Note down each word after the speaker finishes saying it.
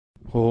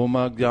Om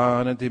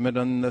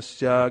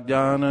Ajnanatimirandasya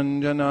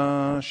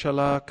Jnananjana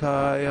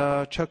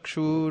Shalakaya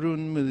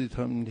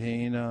Chakshurunmilitam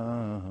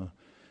Dhena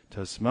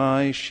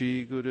Tasmai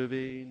Shri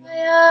Gurave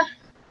Namaha.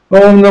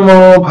 Om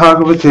Namo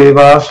Bhagavate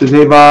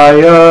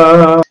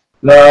Vasudevaya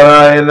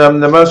Narayanam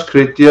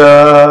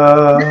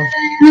Namaskritya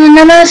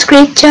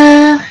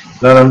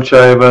Naram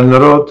Chaiva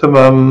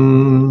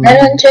Narottamam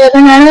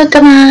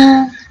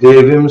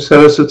Devim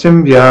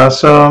Sarasatim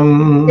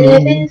Vyasam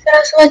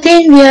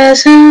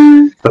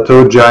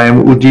Tato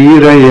Jayam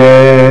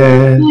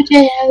Udiraye.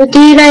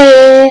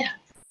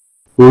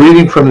 We're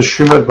reading from the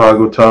Srimad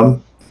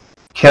Bhagavatam,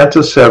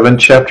 Canto 7,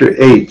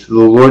 Chapter 8. The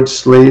Lord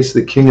slays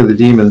the king of the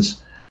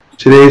demons.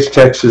 Today's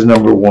text is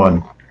number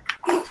 1.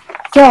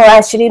 今日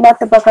はシュリマッ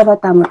タ・バガバ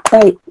タム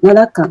第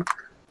7巻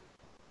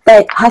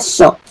第8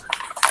章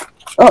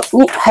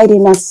に入り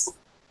ます。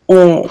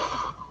中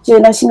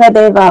のシナ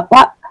デーバ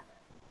は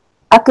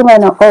悪魔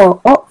の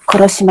王を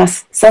殺しま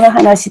す。その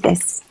話で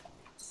す。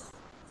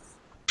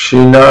シ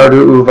ナ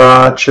ルウ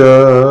バチ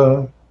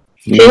ャ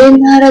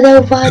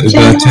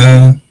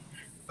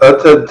ア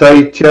タダ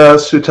イティア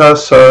スタ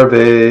サー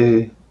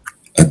ベ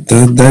シ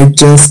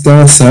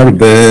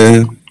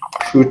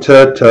ュ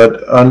タタ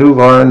アヌ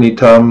バーニ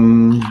タ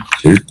ム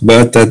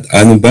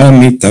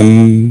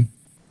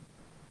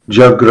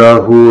ジャグ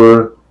ラフ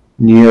ー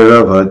ニ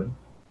ラバデ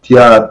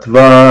ィアト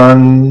ワ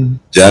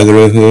ン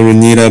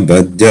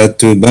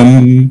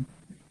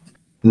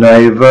ナ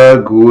イバ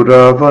グ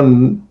ラバ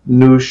ヌ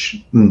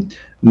シ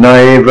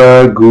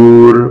Naiva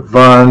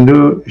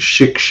Gurvanu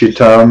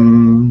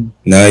Shikshitam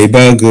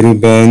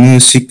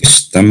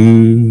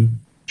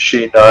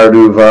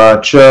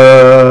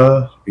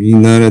Shinaruvacha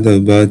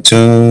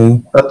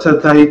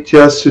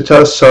Atadaitya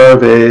Sutta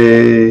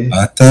Sarve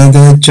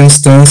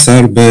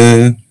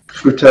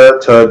Sutta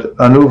Tad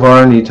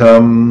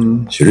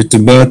Anuvarnitam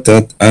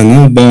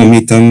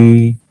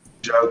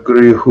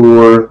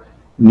Jagrihur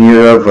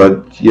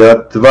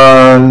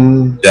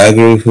Niravadyatvan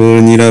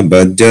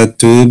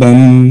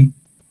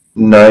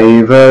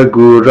Naiva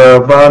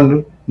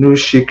Guravanu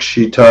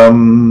Shikshitam.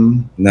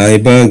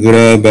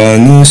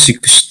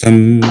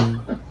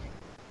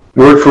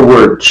 Word for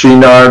word.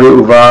 Srinarada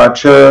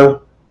Uvacha.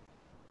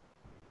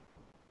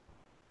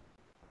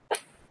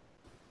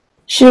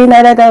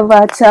 Srinarada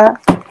Uvacha.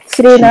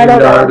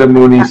 Srinarada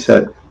Muni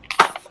said.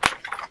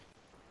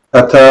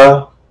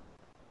 Ata.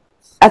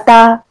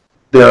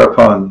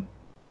 Thereupon.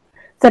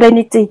 それ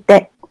につい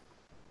て。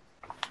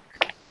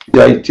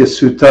Daitya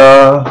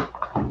Sutta.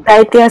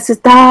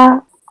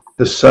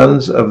 The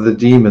sons of the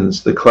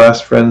demons, the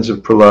class friends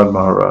of Prahlad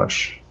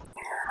Maharaj.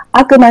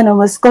 悪魔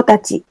の息子た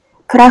ち、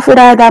プラフ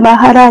ラーダ・マ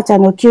ハラージャ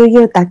の旧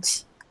友た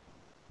ち。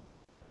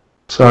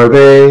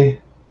Sarve.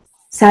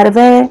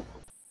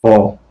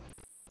 All.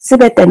 す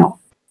べての。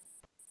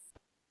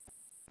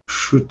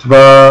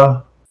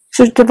Shrutva.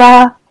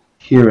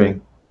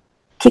 Hearing.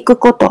 聞く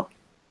こと。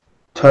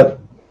Tat.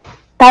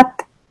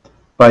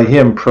 By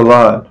him,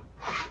 Prahlad.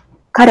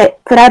 彼、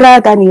プララ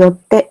ーダによっ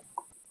て。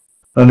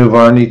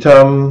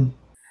Anuvarnitam.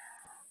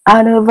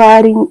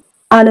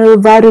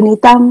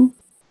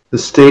 The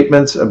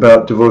statements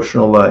about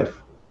devotional life.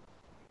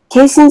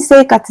 献身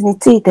生活に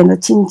ついての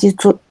陳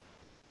述。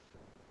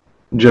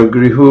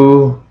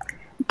Jagrihu.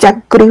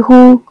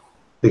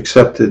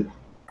 Accepted.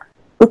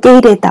 受け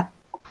入れた。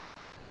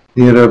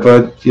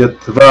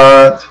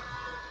Niravadyatvat.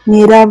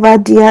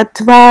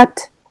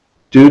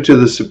 Due to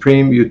the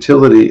supreme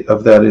utility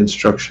of that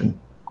instruction.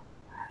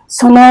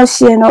 その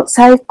教えの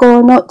最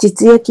高の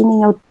実益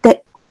によっ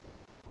て。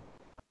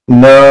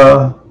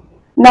Not.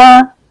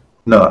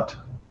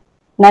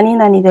 何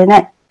々でな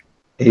い。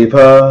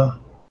Eva.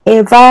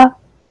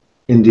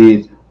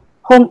 Indeed.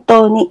 本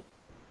当に。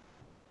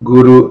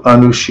Guru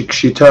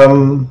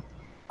Anushikshitam.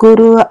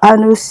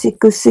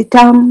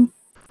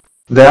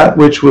 That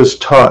which was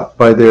taught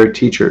by their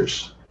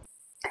teachers.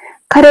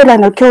 彼ら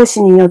の教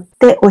師によっ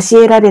て教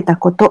えられた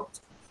こと。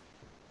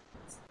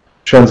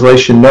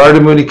Translation. Narada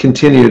Muni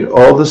continued,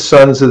 all the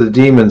sons of the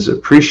demons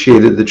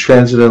appreciated the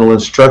transcendental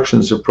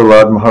instructions of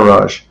Prahlad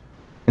Maharaj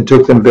and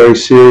took them very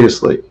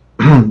seriously.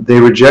 They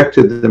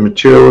rejected the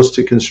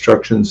materialistic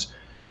instructions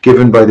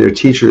given by their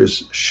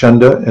teachers,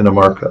 Shanda and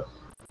Amarka.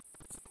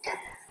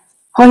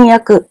 翻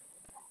訳。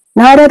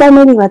ナーラダ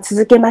ムニは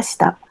続けまし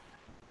た。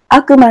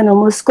悪魔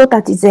の息子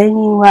たち全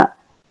員は、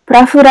プ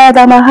ラフラー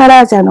ダ・マハ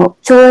ラージャの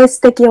超越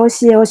的教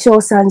えを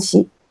称賛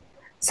し、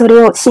そ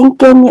れを真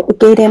剣に受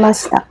け入れま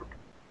した。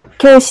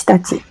教師た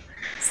ち、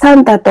サ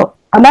ンダと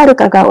アマル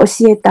カが教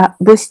えた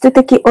物質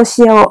的教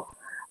えを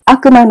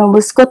悪魔の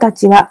息子た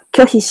ちは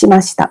拒否し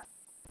ました。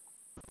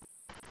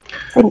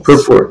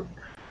Purport.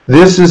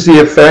 This is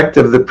the effect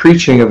of the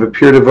preaching of a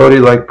pure devotee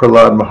like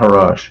Prahlad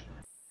Maharaj.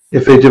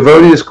 If a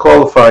devotee is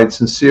qualified,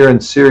 sincere,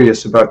 and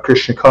serious about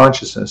Krishna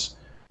consciousness,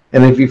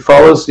 and if he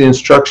follows the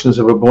instructions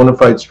of a bona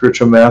fide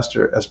spiritual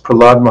master, as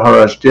Prahlad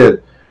Maharaj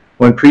did,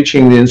 when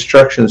preaching the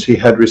instructions he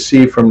had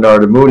received from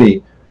Narada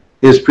Muni,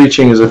 his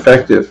preaching is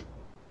effective.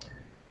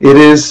 It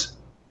is,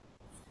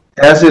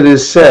 as it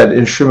is said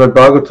in Srimad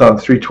Bhagavatam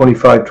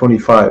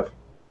 3:25-25,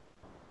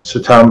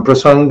 Sutam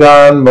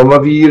prasangan mama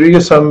virya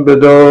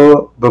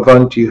sambedo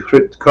bhavanti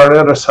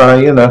hritkarna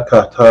rasayana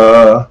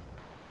katha.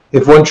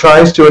 If one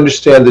tries to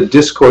understand the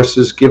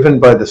discourses given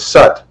by the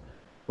Sat,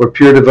 or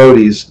pure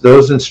devotees,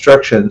 those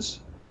instructions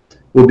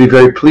will be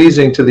very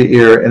pleasing to the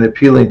ear and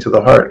appealing to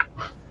the heart.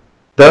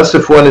 Thus,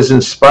 if one is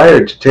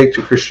inspired to take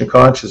to Krishna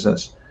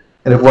consciousness,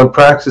 and if one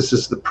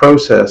practices the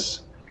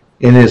process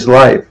in his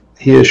life,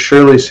 he is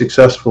surely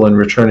successful in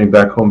returning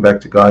back home, back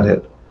to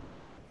Godhead.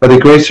 By the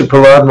grace of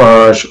Prahlad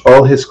Maharaj,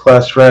 all his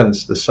class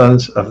friends, the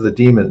sons of the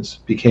demons,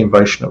 became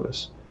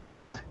Vaishnavas.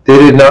 They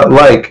did not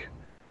like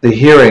the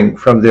hearing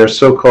from their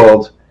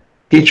so-called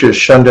teachers,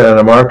 Shanda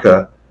and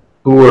Amarka,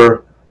 who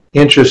were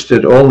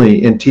interested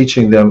only in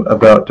teaching them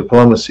about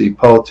diplomacy,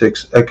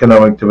 politics,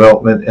 economic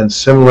development, and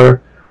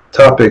similar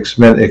topics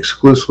meant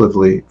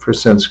exclusively for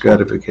sense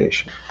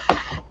gratification.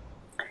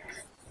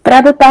 プ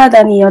ラブパー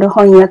ダによる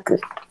翻訳。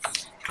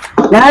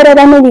ナーラ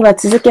ダムニは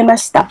続けま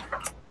した。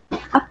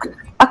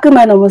悪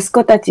魔の息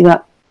子たち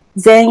は、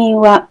全員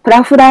はプ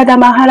ラフラーダ・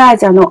マハラー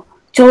ジャの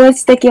超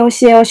越的教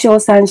えを称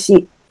賛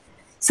し、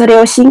それ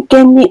を真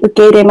剣に受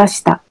け入れま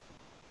した。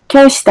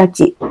教師た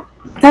ち、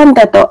サン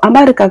ダとア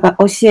マルカが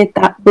教え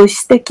た物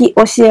質的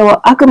教え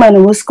を悪魔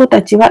の息子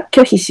たちは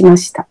拒否しま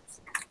した。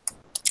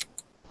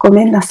ご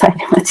めんなさい、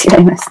間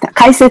違えました。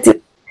解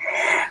説。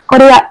こ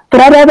れはプ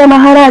ララダ・マ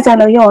ハラージャ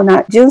のよう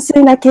な純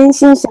粋な献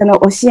身者の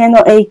教え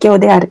の影響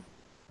である。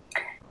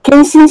献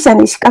身者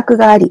に資格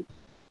があり、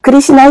ク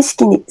リシュナ意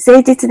識に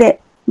誠実で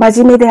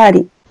真面目であ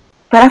り、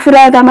プラフ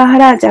ラーダ・マハ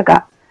ラージャ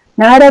が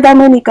ナーラダ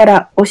ムニか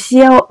ら教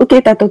えを受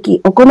けたとき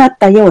行っ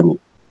たように、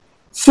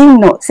真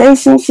の精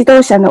神指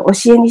導者の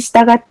教えに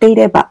従ってい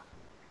れば、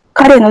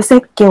彼の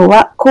説教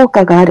は効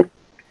果がある。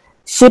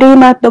シュリー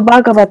マッド・バ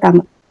ーガバタ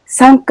ム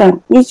3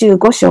巻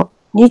25章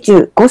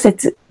25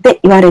節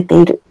で言われ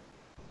ている。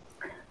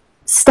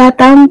スタ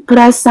タン・プ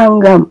ラサン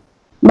ガム、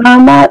マー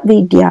マ・ヴ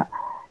ィディア、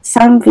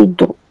サンヴィ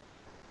ド、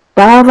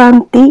バーヴァ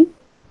ンティ、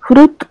フ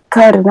ルト・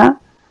カルナ、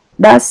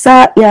ダ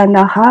サ・ヤ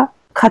ナハ・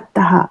カッ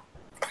タハ。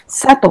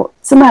サト、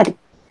つまり、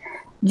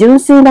純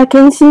粋な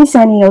献身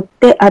者によっ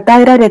て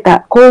与えられ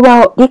た講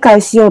話を理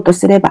解しようと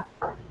すれば、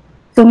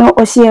その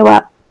教え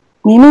は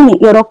耳に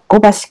喜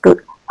ばし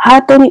く、ハ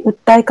ートに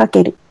訴えか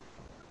ける。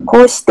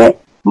こうして、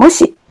も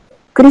し、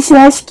クリシュ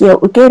ナ意識を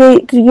受け入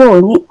れるよ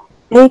うに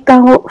霊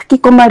感を吹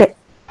き込まれ、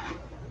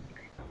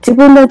自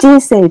分の人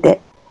生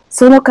で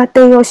その過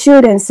程を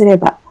修練すれ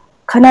ば、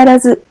必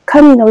ず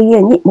神の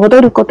家に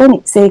戻ること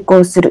に成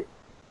功する。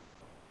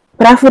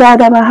プラフラー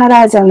ダ・マハ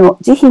ラージャの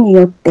慈悲に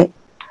よって、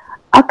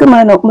悪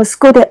魔の息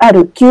子であ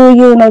る旧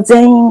友の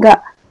全員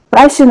が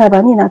バイシュナ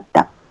バになっ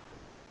た。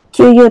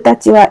旧友た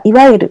ちはい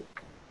わゆる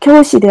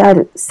教師であ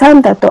るサ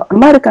ンダとア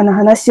マルカの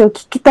話を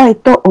聞きたい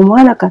と思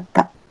わなかっ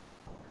た。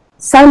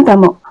サンダ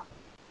も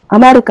ア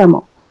マルカ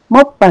も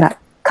もっぱら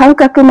感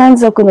覚満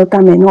足のた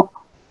めの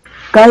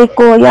外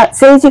交や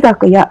政治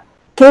学や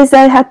経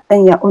済発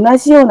展や同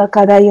じような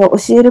課題を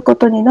教えるこ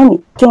とにの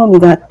み興味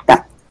があっ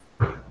た。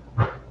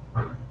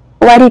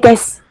終わりで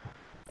す。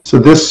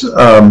So this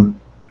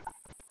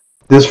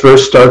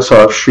verse starts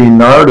off Sri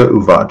Narada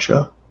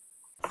Uvacha,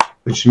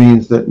 which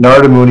means that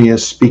Narada Muni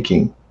is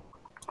speaking.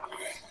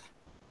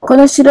 こ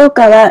のシロー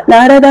カは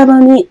ナーラダ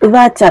ムニ・ウ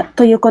バーチャ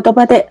という言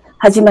葉で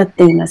始まっ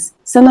ています。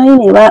その意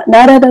味は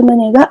ナーラダム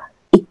ニが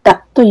言っ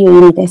たとい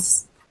う意味で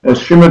す。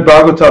Srimad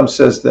Bhagavatam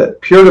says that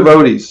pure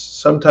devotees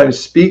sometimes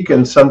speak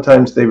and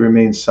sometimes they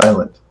remain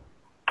silent.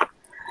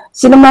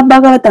 シルマ・バ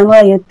ガワタム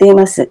は言ってい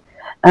ます。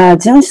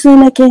純粋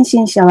な献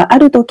身者はあ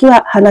るとき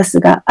は話す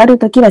が、ある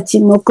ときは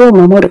沈黙を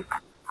守る。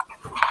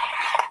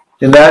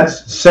In that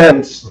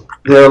sense,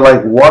 they're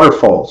like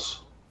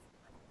waterfalls.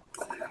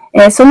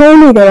 その意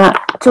味では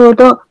ちょう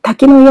ど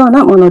滝のよう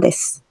なもので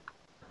す。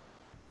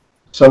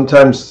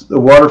Sometimes the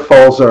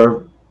waterfalls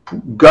are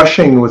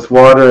gushing with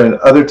water and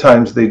other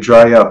times they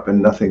dry up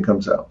and nothing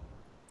comes out.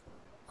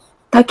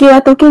 滝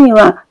は時に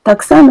はた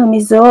くさんの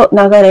水を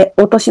流れ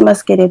落としま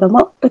すけれど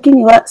も、時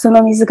にはそ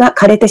の水が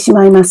枯れてし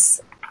まいま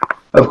す。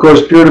Of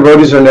course, pure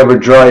devotees are never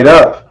dried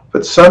up,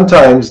 but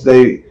sometimes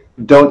they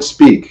don't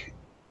speak.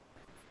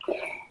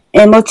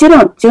 もち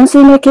ろん、純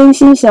粋な献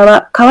身者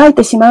は乾い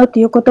てしまうと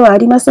いうことはあ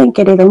りません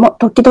けれども、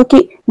時々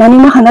何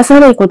も話さ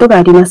ないことが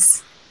ありま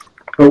す。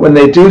But when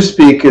they do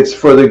speak, it's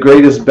for the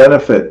greatest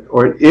benefit,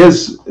 or it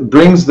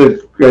brings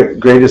the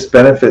greatest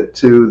benefit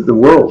to the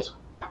world.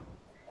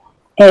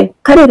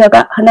 彼ら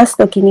が話す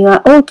ときに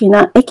は大き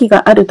な益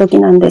があるとき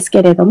なんです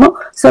けれども、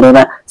それ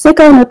は世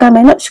界のた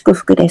めの祝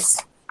福で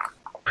す。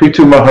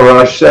Prithu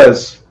Maharaj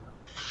says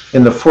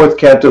in the fourth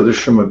canto of the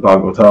Srimad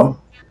Bhagavatam,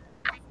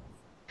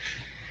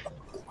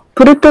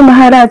 プルト・マ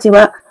ハラージ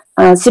は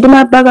シリ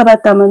マッバガバ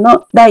タム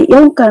の第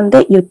4巻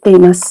で言ってい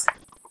ます。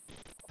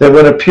that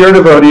when a pure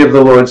devotee of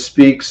the Lord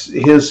speaks,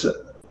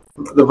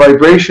 the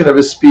vibration of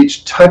his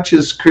speech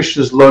touches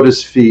Krishna's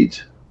lotus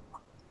feet.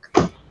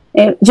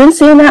 純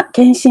粋な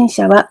献身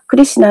者はク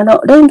リシュナの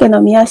蓮華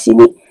の御足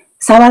に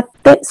触っ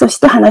てそし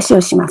て話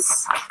をしま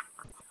す。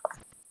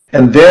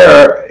And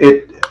there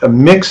it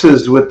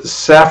mixes with the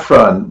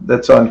saffron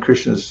that's on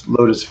Krishna's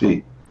lotus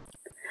feet.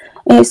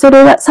 そ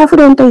れはサフ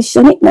ロンと一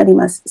緒になり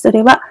ます。そ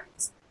れは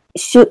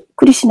主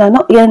クリシュナ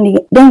の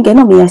蓮華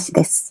の御足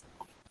です。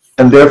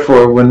And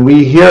therefore, when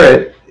we hear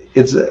it,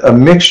 it's a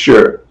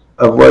mixture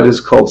of what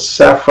is called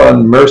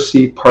saffron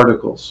mercy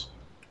particles.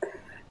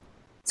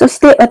 そし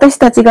て私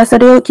たちがそ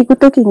れを聞く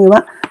ときに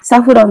は、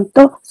サフロン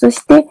と、そ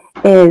し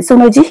て、そ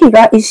の慈悲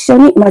が一緒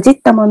に混じ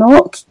ったも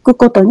のを聞く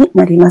ことに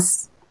なりま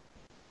す。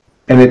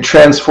And it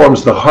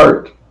transforms the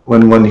heart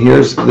when one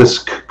hears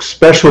this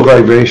special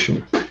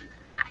vibration.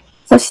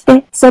 そし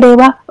てそれ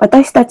は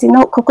私たち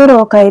の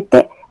心を変え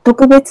て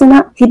特別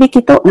な響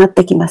きとなっ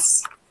てきま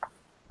す。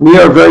We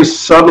are very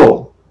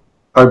subtle.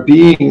 Our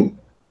being,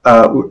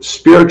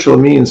 spiritual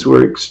means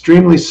we're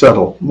extremely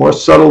subtle, more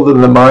subtle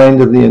than the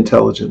mind and the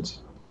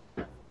intelligence.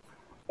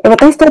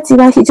 私たち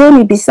は非常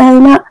に微細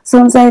な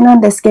存在な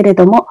んですけれ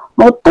ども、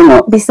最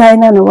も微細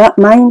なのは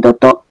マインド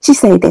と知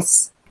性で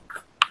す。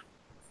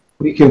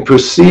We can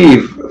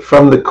perceive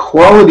from the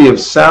quality of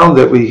sound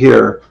that we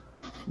hear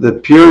the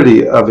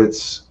purity of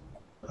its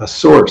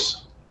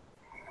source.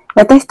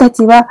 私た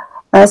ちは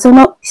そ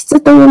の質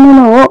というも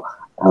の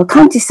を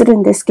感知する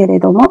んですけれ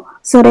ども、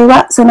それ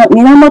はその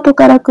源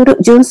から来る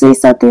純粋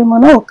さというも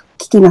のを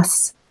聞きま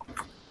す。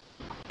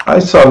I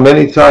saw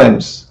many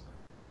times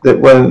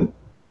that when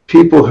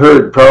people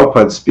heard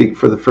Prabhupada speak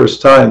for the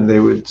first time, they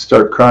would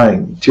start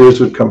crying.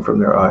 Tears would come from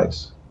their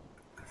eyes.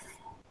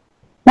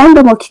 何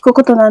度も聞く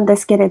ことなんで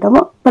すけれど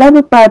も、プラ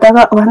ブパーダ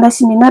がお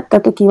話になった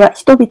ときは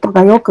人々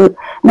がよく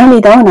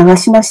涙を流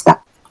しまし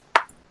た。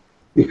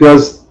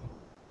Because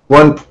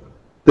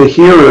the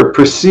hearer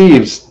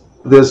perceives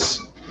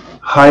this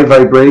high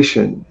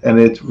vibration and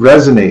it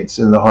resonates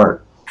in the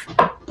heart.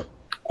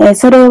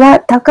 それは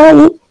高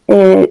い、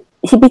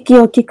響き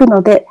を聞く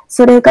ので、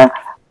それが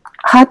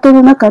ハート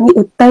の中に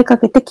訴えか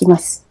けてきま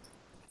す。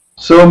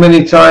So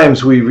many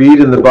times we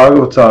read in the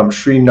Bhagavatam,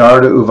 Sri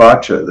Narada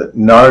Uvacha, that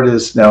Narada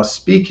is now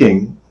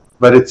speaking,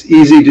 but it's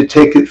easy to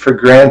take it for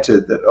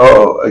granted that,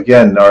 oh,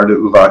 again, Narada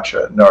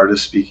Uvacha, Narada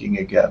speaking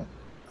again.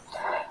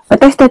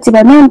 私たち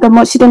は何度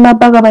もシリマッ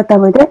バガバタ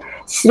ムで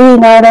シリ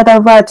ナーラダ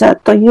バーチャ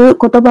という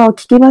言葉を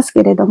聞きます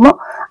けれども、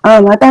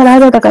またラ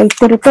ダダが言っ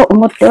てると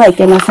思ってはい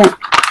けません。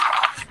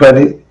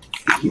But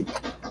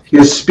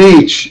his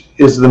speech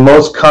is the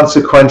most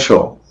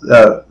consequential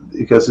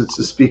because it's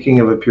the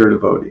speaking of a pure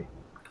devotee.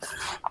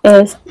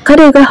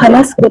 彼が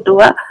話すこと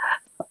は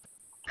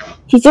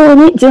非常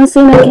に純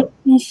粋な献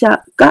身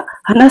者が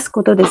話す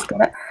ことですか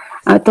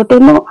ら、とて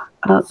も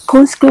コ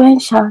ンセクエン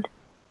シャル。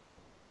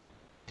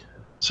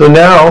So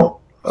now,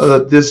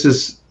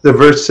 the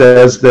verse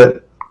says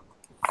that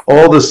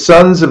all the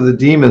sons of the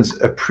demons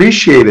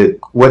appreciated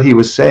what he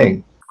was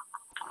saying.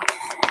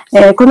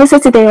 この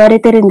説で言わ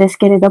れているんです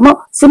けれど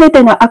も、すべ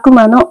ての悪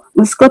魔の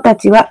息子た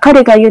ちは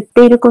彼が言っ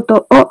ているこ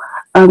とを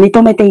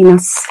認めていま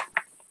す。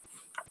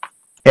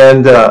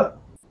And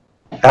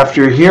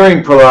after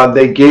hearing Prahlad,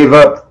 they gave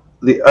up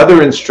the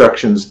other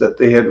instructions that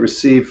they had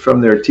received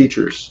from their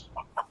teachers.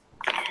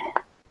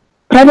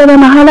 プラダラ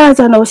マハラー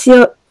ジャの教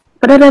えを、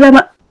プラダラ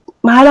マ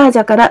ハラージ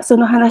ャからそ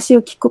の話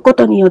を聞くこ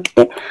とによっ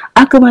て、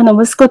悪魔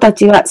の息子た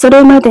ちはそ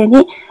れまで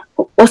に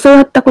教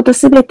わったこと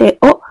すべて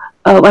を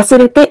忘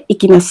れてい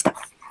きました。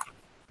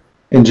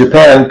In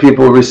Japan,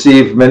 people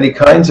receive many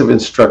kinds of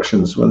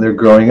instructions when they're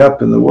growing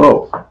up in the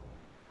world.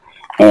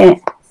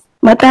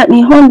 また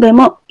日本で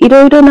もい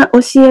ろいろな教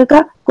え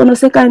がこの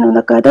世界の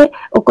中で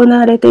行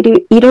われてい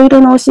るいろい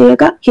ろな教え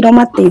が広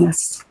まっていま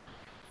す。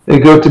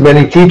They go to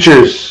many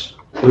teachers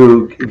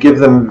who give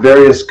them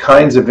various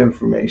kinds of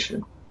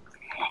information.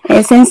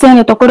 先生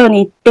のところ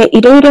に行って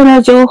いろいろ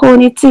な情報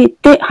につい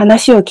て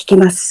話を聞き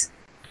ます。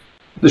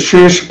The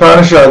Sri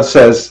Upanishad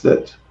says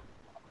that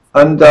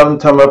Andam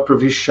tama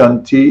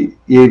pravishanti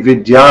ye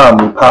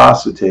vidyam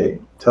upasate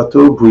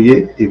tato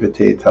bhuye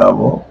ivate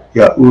tamo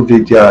ya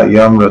uvidya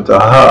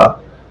yamrataha.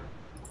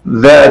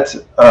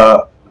 That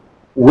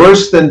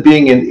worse than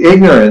being in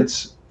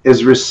ignorance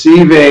is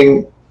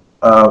receiving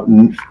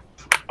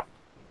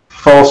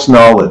false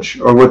knowledge,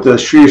 or what the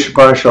Sri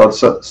Upanishad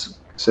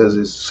says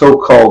is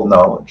so-called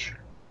knowledge.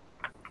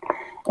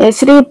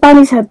 シリーパ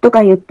ニシャット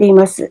が言ってい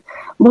ます。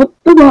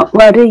最も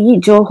悪い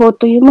情報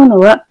というもの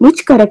は無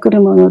知から来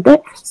るもの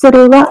で、そ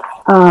れは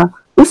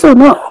嘘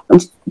の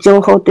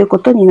情報というこ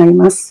とになり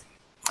ます。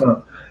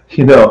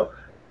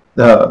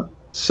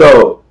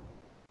So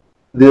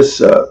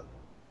this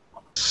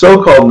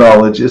so-called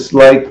knowledge is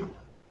like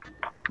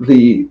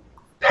the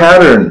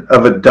pattern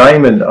of a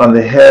diamond on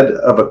the head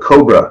of a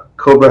cobra.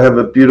 Cobra have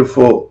a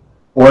beautiful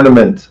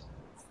ornament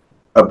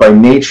by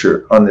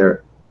nature on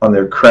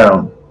their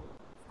crown.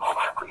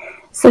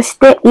 そし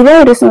て、いわ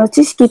ゆるその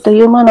知識と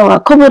いうもの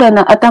は、コブラ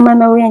の頭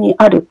の上に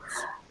ある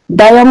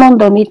ダイヤモン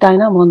ドみたい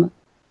なもの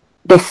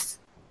です。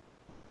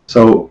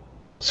So,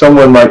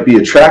 someone might be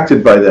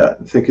attracted by that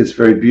and think it's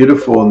very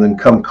beautiful and then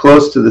come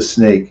close to the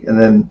snake and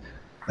then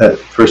that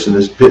person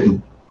is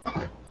bitten.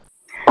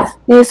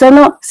 で、そ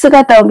の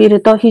姿を見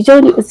ると非常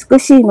に美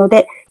しいの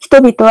で、人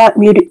々は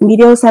魅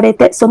了され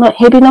て、その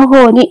蛇の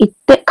方に行っ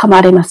て噛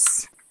まれま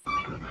す。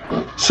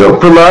So,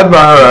 Prahlad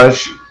Maharaj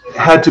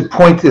had to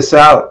point this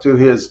out to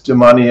his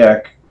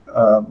demoniac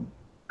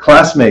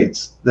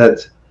classmates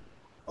that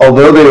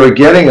although they were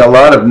getting a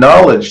lot of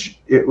knowledge,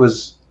 it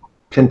was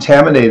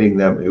contaminating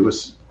them. It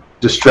was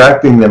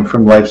distracting them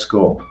from life's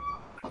goal.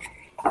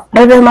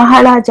 ラヴァマ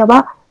ハラージャ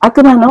は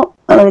悪魔の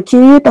旧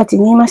友たち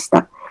に言いまし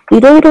た。い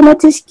ろいろな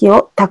知識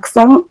をたく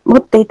さん持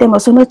っていても、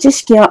その知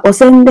識は汚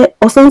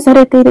染さ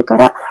れているか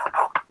ら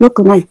良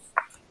くない。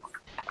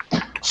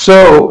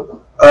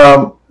So,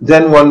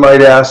 then one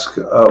might ask,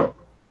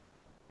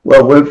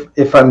 well,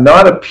 if I'm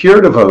not a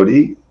pure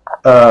devotee,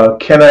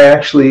 can I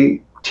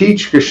actually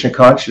teach Krishna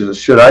consciousness?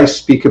 Should I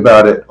speak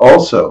about it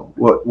also?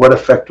 What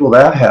effect will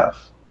that have?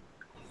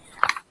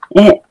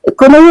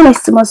 このような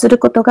質問をする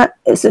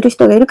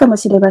人がいるかも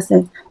しれませ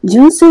ん。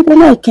純粋で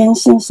ない献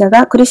身者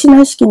がクリシュ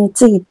ナ意識に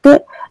つい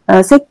て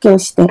説教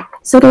して、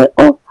それ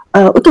を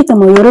受けて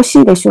もよろし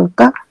いでしょう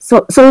か？そ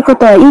ういうこ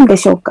とはいいんで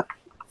しょうか？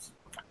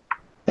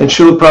 And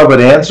Srila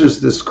Prabhupada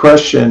answers this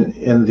question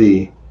in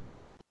the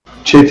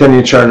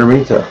Chaitanya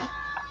Charitamrita.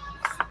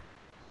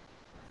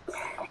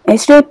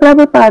 シリプラ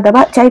ブパーダ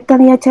はチャイタ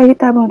ニヤチャリ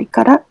タムリ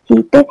から引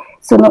いて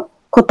その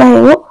答え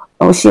を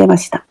教えま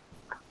した。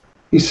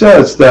He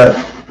says that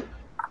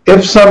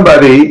if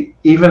somebody,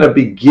 even a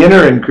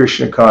beginner in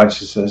Krishna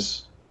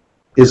consciousness,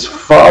 is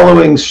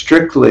following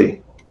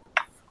strictly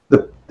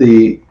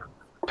the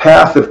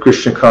path of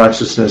Krishna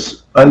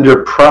consciousness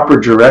under proper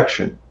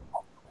direction,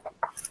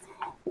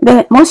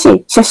 で、もし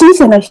初心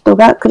者の人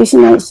がクリシ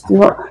ュナ意識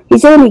を非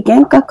常に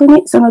厳格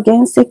にその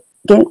原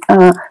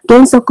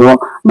則を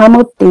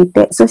守ってい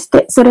て、そし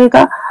てそれ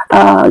が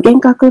厳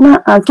格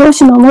な教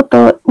師のも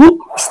とに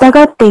従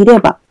ってい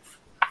れば、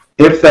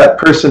if that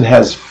person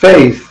has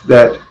faith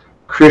that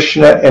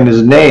Krishna and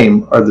his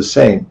name are the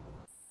same,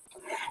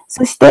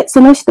 そしてそ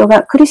の人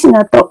がクリシュ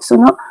ナとそ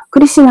のク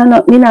リシュナ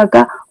の皆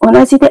が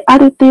同じであ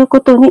るという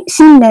ことに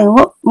信念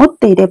を持っ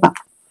ていれば、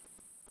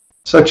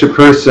such a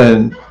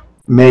person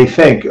may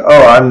think,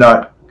 oh, I'm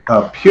not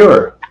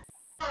pure.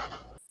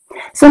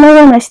 その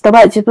ような人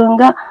は自分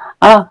が、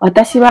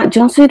私は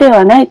純粋で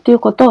はないという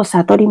ことを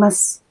悟りま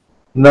す。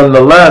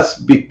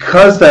Nonetheless,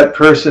 because that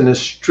person is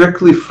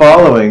strictly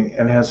following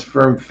and has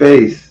firm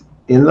faith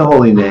in the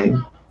holy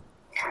name,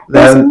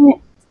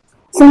 then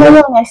その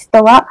ような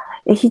人は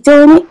非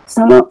常に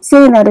その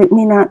聖なる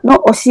皆の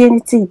教え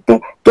につい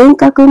て厳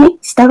格に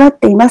従っ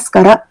ています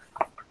から、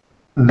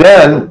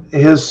then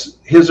his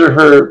or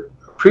her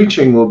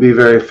preaching will be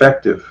very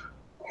effective.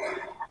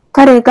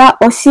 彼が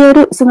教え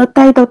るその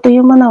態度とい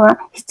うものは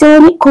非常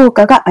に効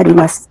果があり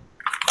ます。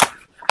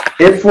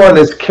If one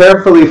is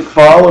carefully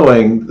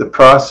following the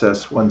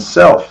process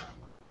oneself,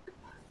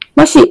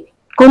 もし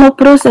この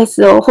プロセ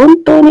スを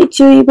本当に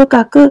注意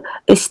深く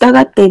従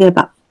っていれ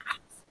ば、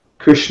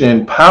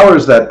Krishna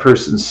empowers that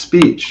person's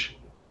speech.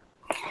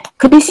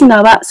 クリシュ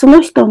ナはそ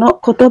の人の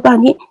言葉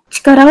に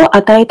力を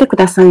与えてく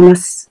ださいま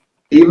す。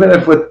Even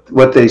if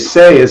what they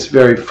say is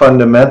very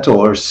fundamental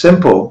or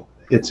simple,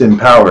 it's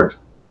empowered.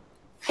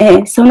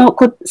 その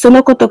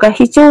ことが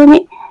非常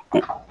に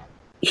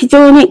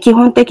基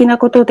本的な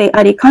ことで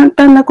あり、簡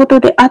単なこ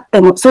とであっ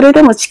ても、それ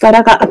でも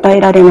力が与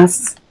えられま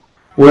す。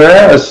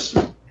Whereas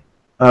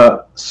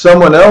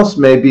someone else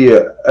may be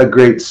a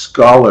great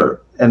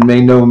scholar and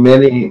may know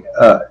many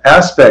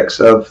aspects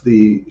of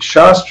the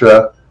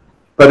Shastra,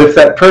 but if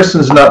that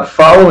person's not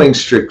following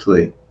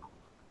strictly,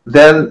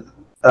 then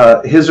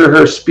his or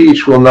her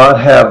speech will not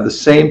have the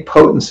same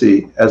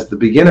potency as the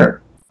beginner.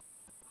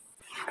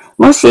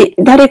 もし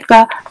誰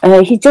か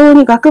非常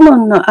に学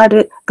問のあ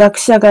る学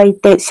者がい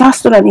て、シャ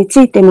ストラにつ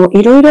いても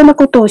いろいろな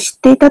ことを知っ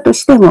ていたと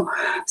しても、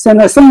そ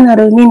の聖な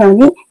る皆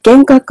に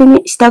厳格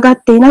に従っ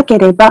ていなけ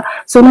れば、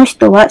その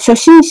人は初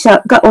心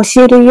者が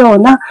教えるよう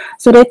な、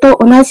それと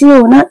同じ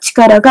ような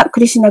力がク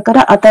リシュナか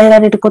ら与え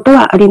られること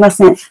はありま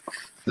せん。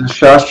The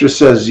Shastra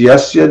says,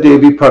 Yasya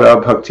Devi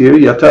Parabhaktir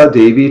Yata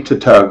Devi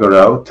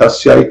Tatagarao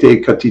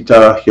Tasyaite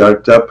Katita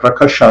Hyarta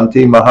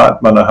Prakashanti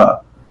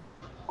Mahatmanaha.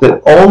 That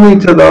only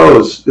to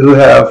those who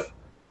have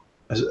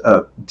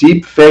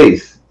deep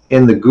faith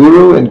in the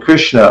Guru and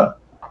Krishna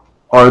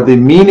are the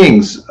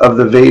meanings of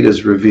the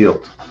Vedas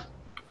revealed.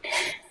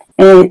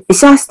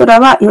 シャストラ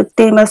は言っ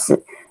ていま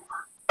す。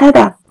た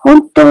だ、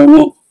本当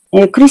に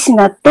クリシュ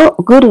ナと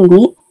グル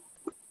に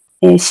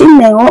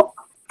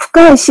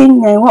深い信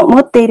念を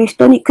持っている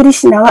人にクリ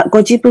シュナはご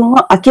自分を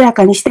明ら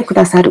かにしてく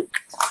ださる。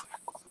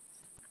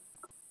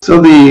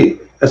So the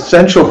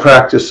essential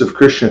practice of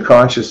Krishna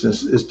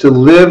consciousness is to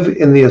live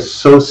in the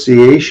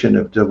association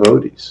of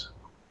devotees.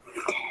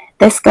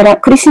 ですから、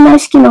クリシュナ意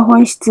識の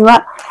本質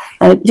は、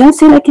純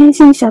粋な献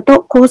身者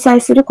と交際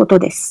すること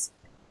です。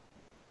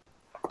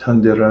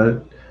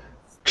Tandira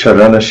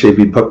charana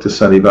shebi bhakta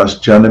sanivas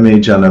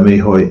janame janame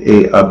hoy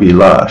e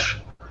abhilash.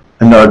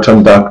 And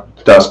Narottam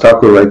Das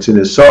Thakur writes in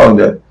his song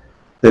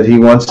that he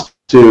wants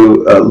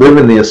to live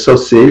in the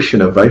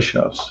association of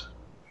Vaishnavas.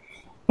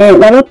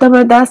 ナロッタ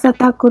マ・ダーサ・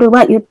タクル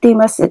は言ってい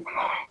ます。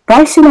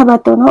バイシュナバ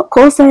との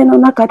交際の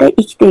中で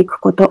生きていく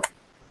こと。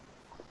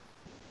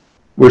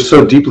We're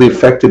so deeply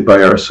affected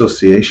by our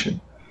association.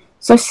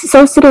 そ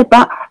うすれ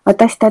ば、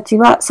私たち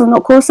はその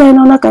交際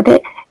の中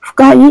で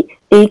深い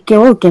影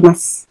響を受けま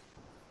す。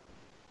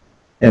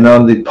And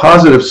on the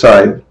positive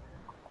side,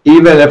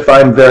 even if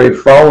I'm very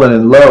fallen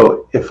and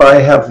low, if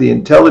I have the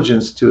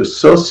intelligence to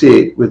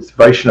associate with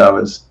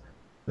Vaishnavas,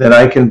 then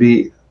I can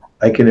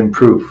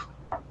improve.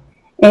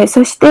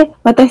 そして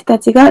私た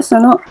ちがそ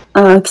の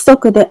規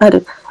則であ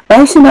る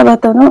バイシュナバ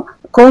との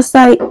交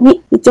際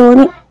に非常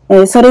に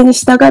それに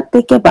従って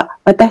いけば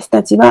私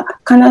たちは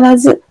必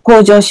ず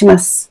向上しま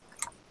す。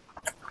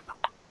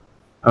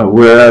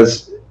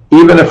Whereas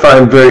even if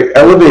I'm very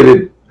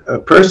elevated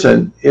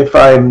person, if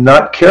I'm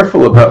not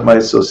careful about my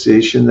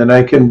association, then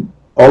I can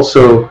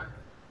also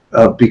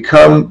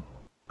become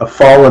a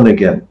fallen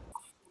again.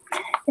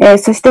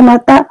 そしてま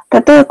た、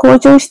たとえ向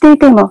上してい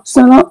ても、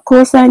その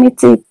交際に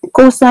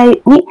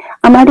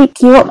あまり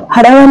気を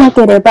払わな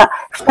ければ、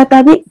再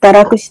び堕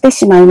落して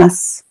しまいま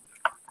す。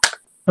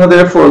Now,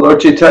 therefore, Lord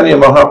Chaitanya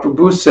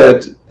Mahaprabhu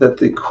said that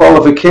the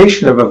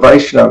qualification of a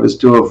Vaishnava is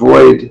to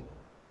avoid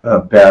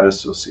bad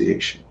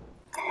association.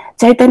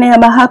 チャイタニヤ・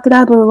マハプ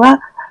ラブは、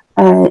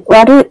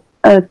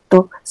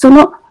そ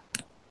の、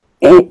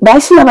バ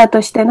イシュナバ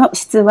としての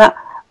質は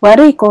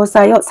悪い交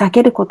際を避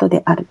けること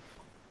である。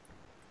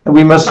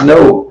We must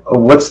know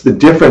what's the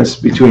difference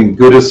between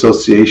good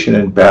association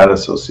and bad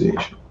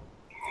association.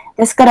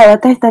 ですから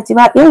私たち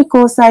は良い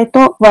交際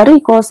と悪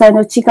い交際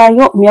の違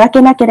いを見分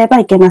けなければ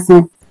いけませ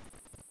ん。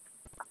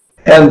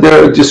And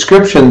there are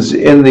descriptions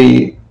in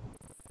the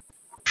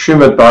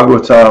Srimad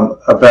Bhagavatam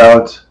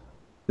about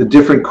the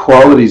different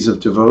qualities of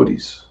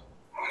devotees.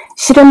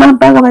 シルマッ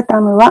バガバタ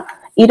ムは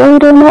いろい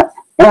ろな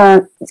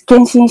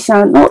献身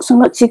者のそ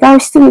の違う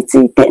質につ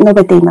いて述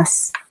べていま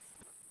す。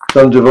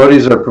Some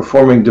devotees are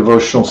performing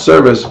devotional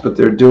service, but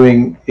they're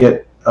doing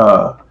it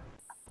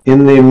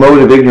in the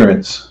mode of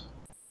ignorance.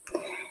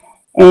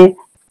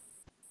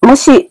 も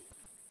し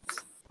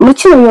無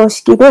知の様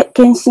式で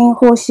献身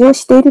奉仕を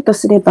していると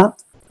すれば、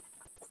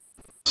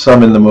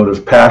some in the mode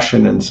of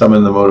passion and some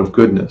in the mode of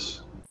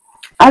goodness.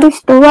 ある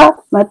人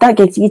はまた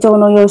劇場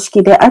の様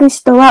式で、ある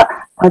人は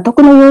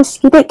徳の様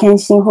式で献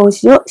身奉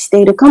仕をして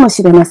いるかも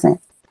しれません。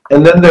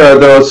And then there are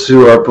those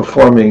who are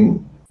performing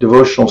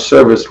devotional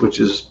service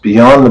which is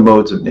beyond the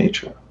modes of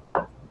nature.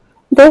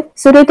 で、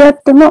それであ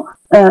っても、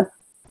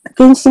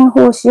献身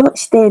奉仕を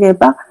していれ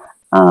ば、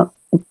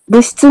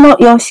物質の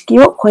様式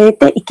を超え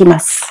ていきま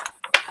す。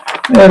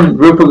And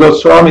Rupa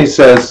Goswami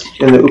says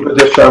in the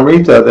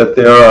Upadeshamrita that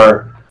there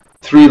are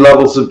three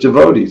levels of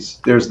devotees.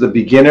 There's the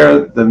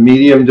beginner, the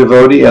medium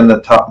devotee, and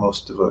the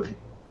topmost devotee.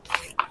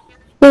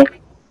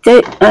 ル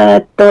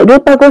ー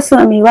パ・ゴス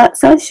ワミは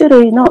3種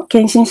類の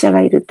献身者が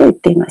いると言っ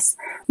ています。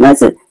ま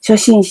ず、初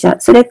心者、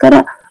それか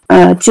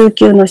ら中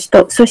級の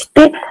人、そし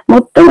て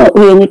最も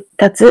上に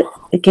立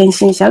つ献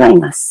身者がい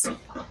ます。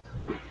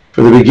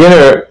For the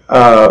beginner,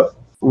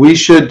 we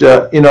should,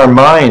 in our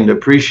mind,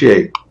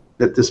 appreciate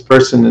that this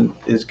person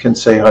can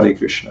say Hare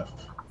Krishna.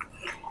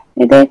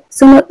 で、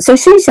その初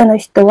心者の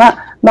人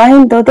はマイ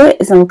ンドで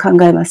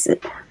考えます。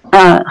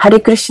ハレ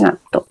クリシュナ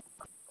と。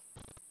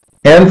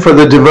And for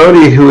the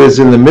devotee who is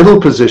in the middle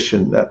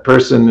position, that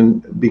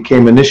person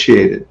became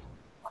initiated,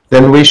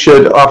 then we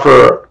should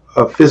offer,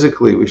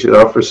 physically, we should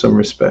offer some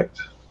respect.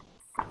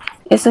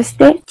 そし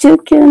て中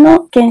級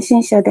の献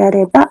身者であ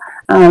れば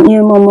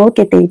入門も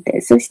受けていて、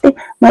そして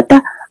ま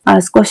た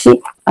少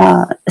し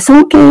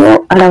尊敬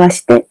を表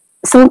して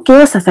尊敬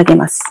を捧げ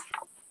ます。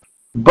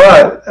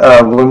But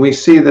when we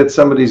see that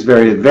somebody's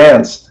very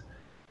advanced,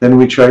 then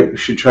we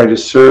should try to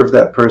serve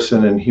that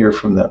person and hear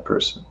from that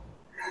person.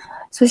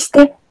 そし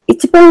て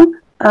一番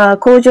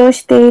向上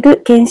してい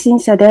る献身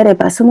者であれ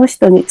ば、その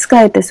人に仕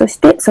えて、そし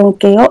て尊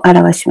敬を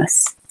表しま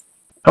す。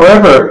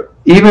However,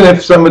 even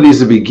if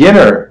somebody's a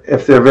beginner,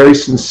 if they're very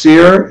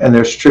sincere and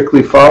they're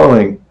strictly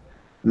following,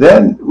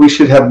 then we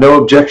should have no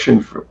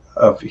objection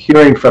of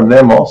hearing from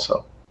them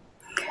also.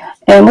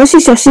 もし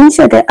初心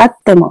者であっ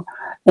ても、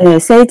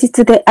誠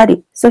実であ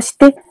り、そし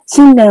て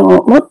信念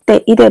を持っ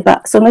ていれ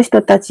ば、その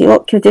人たち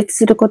を拒絶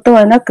すること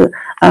はなく、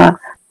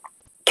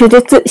拒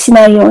絶し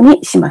ないよう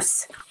にしま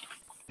す。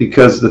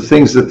Because the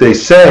things that they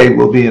say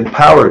will be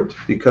empowered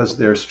because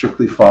they're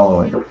strictly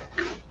following.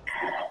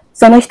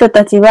 その人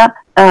たちは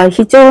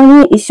非常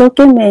に一生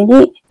懸命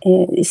に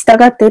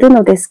従っている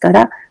のですか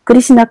ら、ク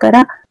リシュナか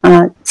ら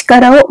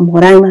力をも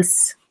らいま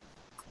す。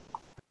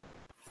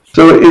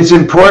So it's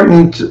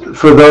important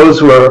for those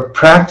who are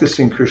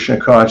practicing Krishna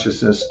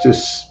consciousness to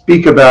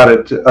speak about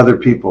it to other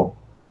people.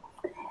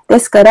 で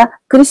すから、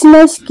クリシュ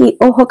ナ意識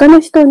を他の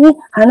人に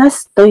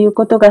話すという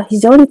ことが非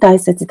常に大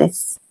切で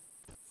す。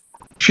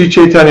Sri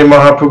Chaitanya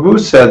Mahaprabhu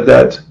said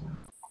that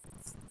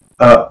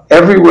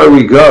everywhere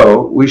we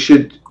go, we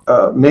should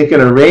make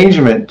an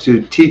arrangement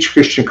to teach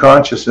Krishna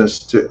consciousness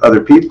to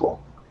other people.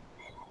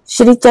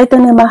 シリチャイタ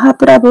ニャ・マハ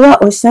プラブ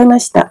はおっしゃいま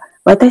した。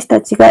私た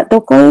ちが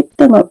どこへ行っ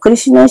てもクリ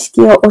シュナ意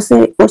識を教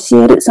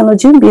えるその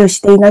準備をし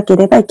ていなけ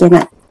ればいけ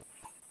ない。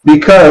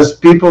Because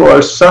people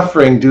are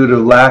suffering due to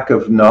lack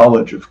of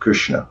knowledge of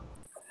Krishna.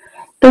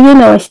 という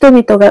のは人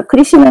々がク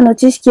リシュナの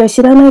知識を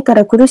知らないか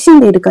ら苦しん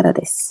でいるから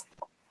です。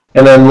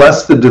And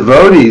unless the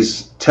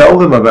devotees tell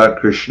them about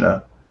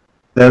Krishna,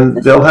 then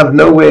they'll have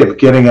no way of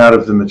getting out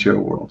of the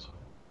material world.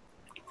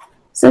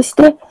 そし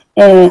て、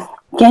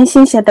献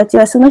身者たち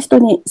はその人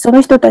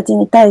たち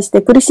に対し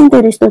て、苦しんで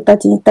いる人た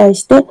ちに対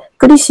して、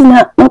クリシュ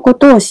ナのこ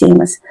とを教え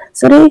ます。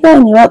それ以外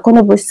には、こ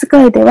の物質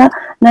界では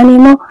何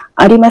も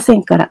ありませ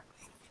んから。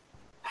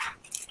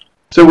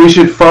So we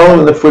should follow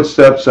in the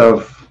footsteps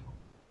of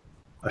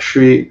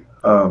Sri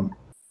Prahlad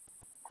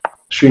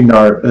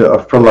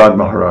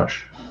Maharaj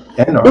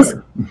and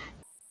Narada.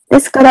 で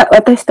すから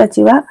私た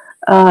ちは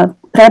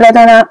プララ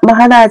ダナ・マ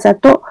ハラージャ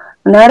と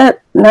ナ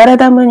ラ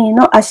ダムニ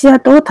の足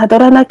跡をたど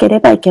らなけれ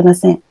ばいけま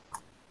せん。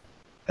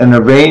And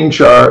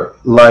arrange our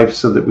life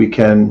so that we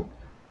can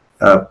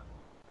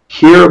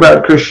hear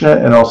about Krishna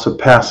and also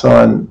pass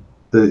on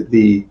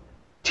the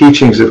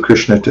teachings of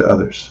Krishna to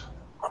others.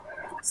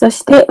 そ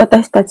して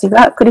私たち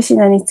がクリシュ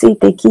ナについ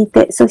て聞い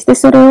て、そして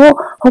それを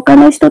他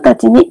の人た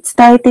ちに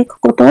伝えていく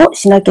ことを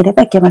しなけれ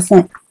ばいけませ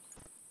ん。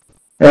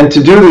And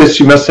to do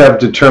this, you must have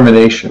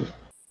determination.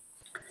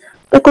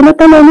 でこの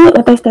ために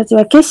私たち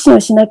は決心を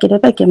しなけれ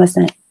ばいけま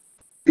せん。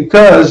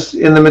Because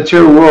in the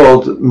material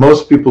world,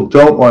 most people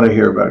don't want to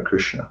hear about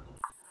Krishna.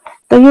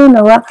 という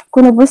のは、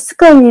この物質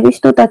界にいる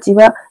人たち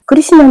はク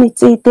リシュナに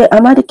ついて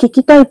あまり聞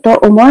きたいと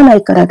思わな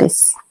いからで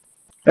す。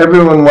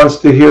Everyone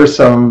wants to hear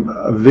some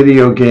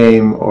video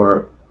game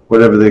or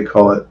whatever they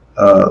call it.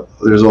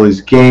 There's all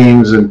these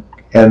games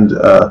and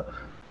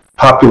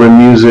popular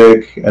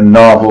music and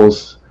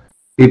novels.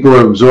 People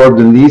are absorbed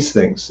in these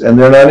things, and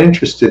they're not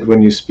interested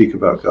when you speak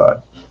about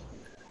God.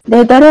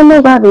 で、誰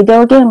もがビデ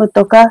オゲーム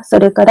とか、そ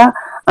れから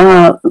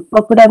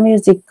ポプラミュ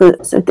ージック、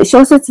そして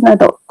小説な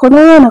ど、この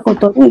ようなこ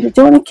とに非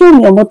常に興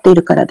味を持ってい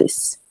るからで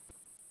す。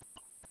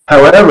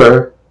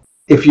However,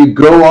 if you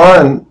go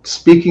on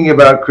speaking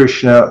about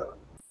Krishna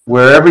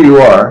wherever you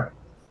are,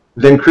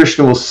 then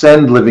Krishna will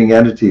send living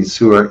entities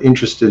who are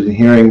interested in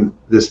hearing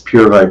this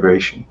pure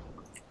vibration.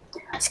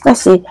 しか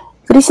し、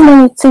クリシュ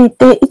ナについ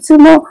ていつ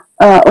も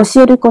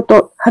教えるこ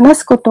と、話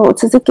すことを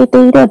続け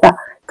ていれば、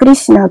クリ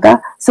シュナ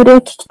がそれを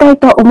聞きたい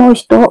と思う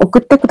人を送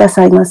ってくだ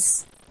さいま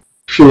す。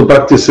Srila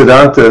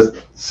Bhaktisiddhanta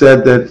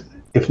said that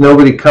if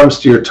nobody comes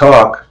to your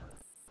talk,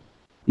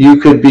 you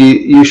should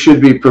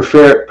be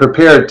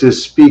prepared to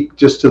speak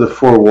just to the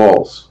four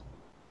walls.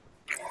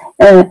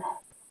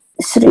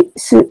 スリ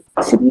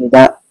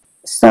ダ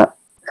サ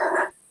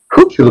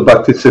バ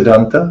クティセダ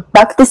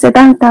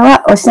ンタ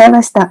はおっしゃい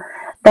ました。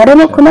誰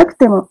も来なく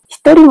ても、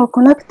一人も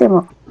来なくて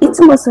も、い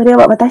つもそれを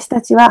私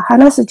たちは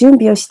話す準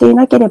備をしてい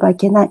なければい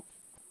けない。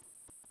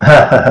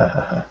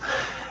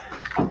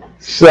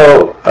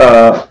So,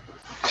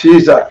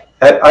 geez,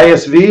 at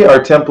ISV,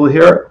 our temple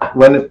here,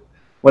 when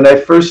I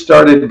first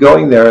started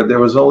going there, there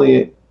was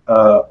only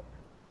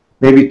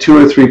maybe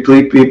 2 or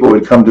 3 people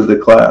would come to the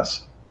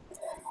class.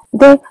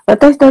 で、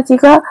私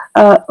が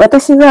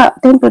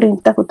テンプルに行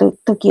った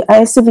時、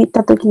ISV 行っ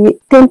た時、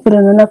テンプ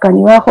ルの中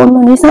にはほん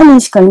の2、3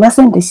人しかいま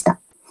せんでした。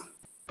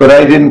But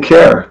I didn't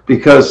care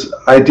because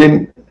I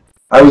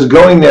was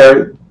going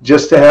there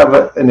just to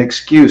have an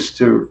excuse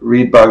to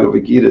read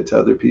Bhagavad Gita to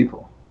other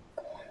people.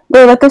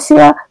 で、私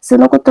はそ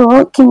のこと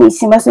を気に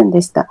しません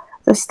でした。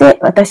そして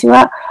私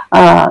は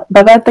バ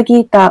ガバッタ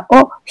ギータ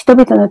を人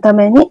々のた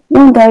めに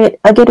読んで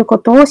あげるこ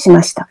とをし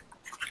ました。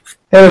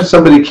And if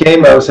somebody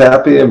came, I was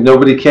happy. If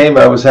nobody came,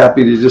 I was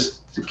happy to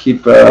just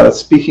keep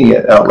speaking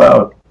it out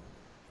loud.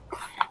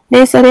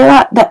 で、それ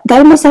は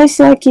誰も最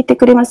初は聞いて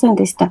くれません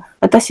でした。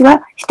私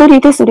は一人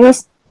でそれを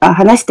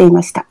話してい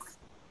ました。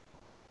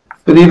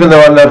But even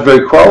though I'm not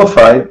very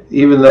qualified,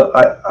 even though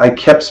I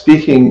kept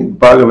speaking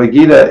Bhagavad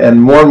Gita,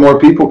 and more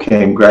people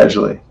came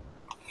gradually.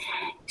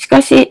 し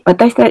かし、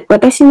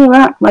私に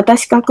はまた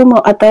資格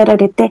も与えら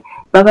れて、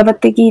バガバッ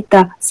タギー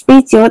タ、スピ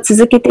ーチを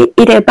続けて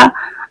いれば、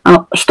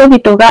人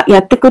々がや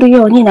ってくる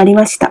ようになり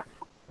ました。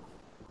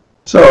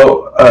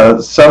So,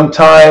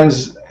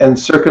 sometimes and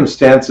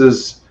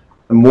circumstances,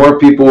 more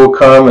people will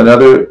come, and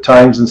other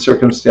times and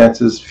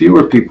circumstances,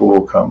 fewer people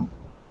will come.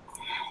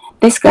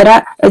 ですか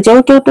ら、状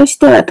況とし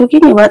ては、時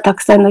にはた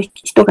くさんの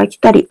人が来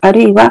たり、あ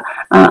るいは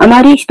あ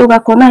まり人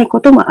が来ない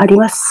こともあり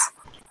ます。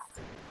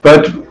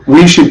But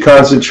we should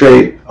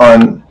concentrate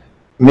on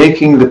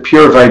making the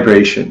pure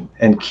vibration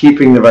and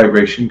keeping the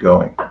vibration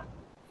going.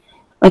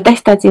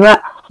 私たち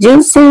は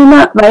純粋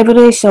なバイブ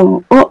レーショ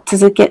ンを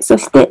続け、そ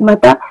してま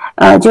た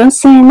純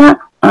粋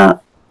な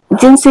バ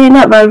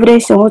イブレー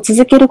ションを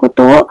続けるこ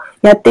とを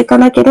やっていか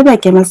なければい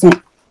けません。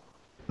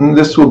And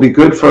this will be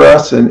good for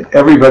us and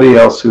everybody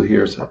else who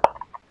hears it.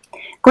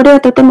 これ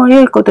はとても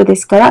良いことで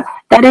すから、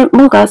誰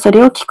もがそ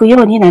れを聞く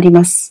ようになり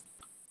ます。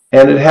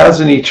And it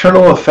has an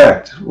eternal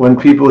effect. When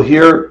people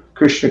hear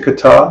Krishna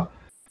Katha,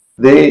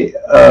 they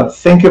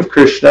think of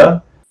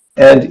Krishna,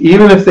 and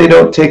even if they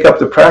don't take up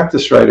the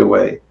practice right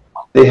away,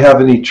 they have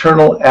an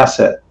eternal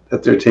asset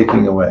that they're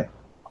taking away.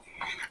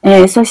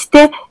 そし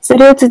て、そ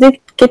れを続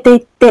けてい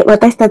って、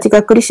私たち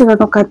がクリシュナ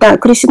の方、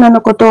クリシュナ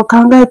のことを考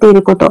えてい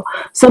ること、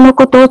その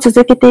ことを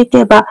続けてい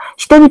けば、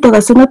人々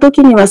がその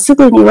時にはす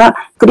ぐには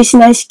クリシュ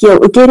ナ意識を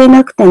受け入れ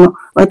なくても、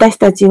私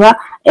たちは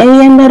永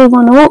遠なる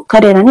ものを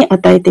彼らに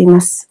与えていま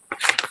す。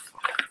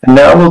And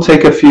now we'll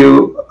take a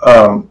few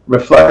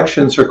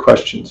reflections or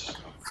questions.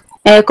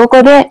 こ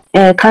こで、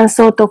感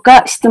想と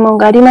か質問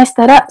がありまし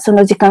たら、そ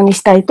の時間に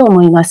したいと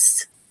思いま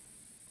す。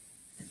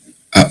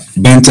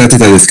バンチャーテ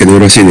タですけどよ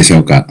ろしいでしょ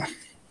うか。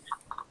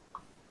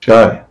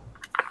大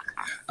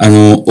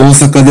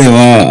阪で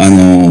は、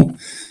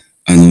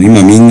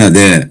今みんな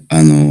で、マ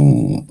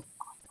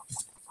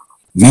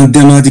ッ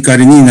デマディカ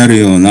リになる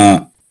よう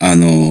な、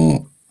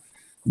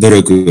努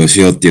力を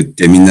しようって言っ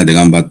てみんなで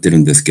頑張ってる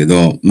んですけ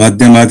ど、マッ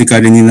デマディカ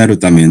リになる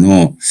ため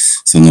の、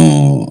そ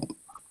の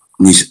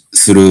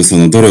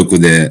努力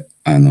で、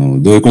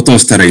どういうことを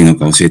したらいいの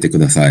か教えてく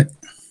ださい。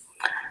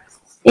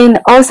In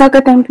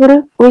Osaka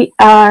Temple, we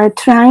are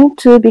trying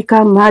to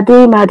become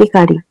Madhi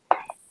Madhikari.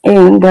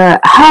 And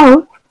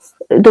how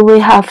do we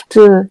have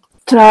to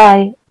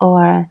try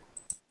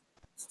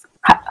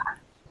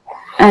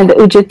and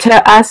would you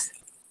tell us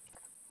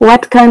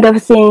what kind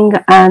of thing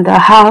and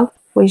how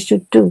we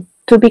should do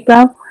to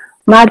become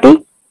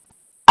Madhi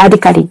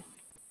Adhikari?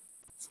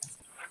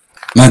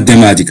 マッデ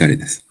マディカリ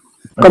です。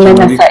ごめん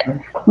なさい。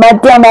マ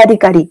ッディアマディ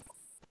カリ。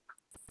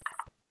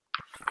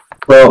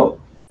Well,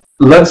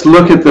 let's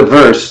look at the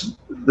verse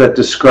that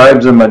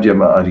describes a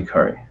Madhyama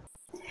Adhikari.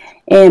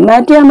 マ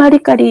ッディアマデ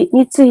ィカリ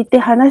について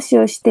話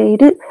をしてい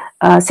る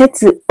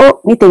説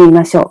を見てみ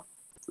ましょ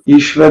う。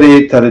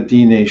Ishvare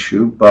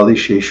taradineshu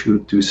balisheshu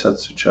tu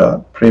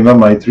satsucha prema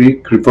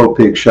maitri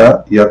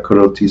kripopeksha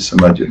yakaroti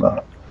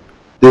samadhyama.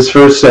 This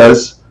verse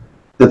says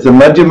that the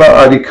Madhyama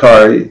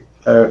Adhikari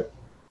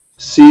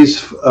sees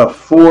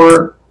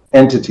four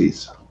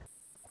entities.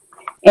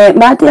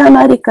 マディア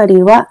マディカ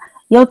リは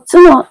4つ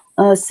の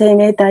生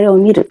命体を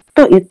見る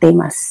と言ってい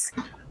ます。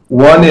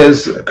One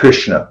is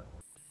Krishna.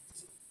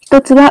 一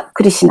つは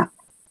クリシュナ。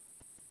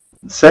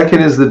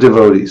Second is the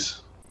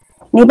devotees.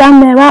 2番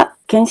目は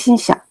献身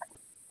者。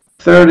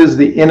Third is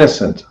the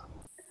innocent.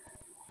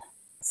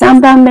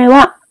 3番目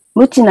は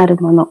無知なる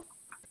者。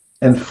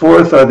And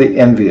fourth are the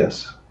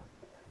envious.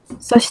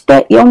 そし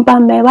て4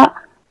番目は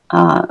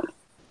な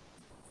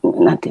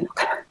んていうの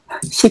かな、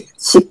嫉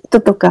妬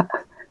とか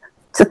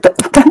ちょっと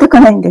浮かんでこ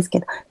ないんですけ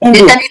ど、妬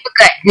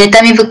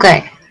み深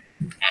い。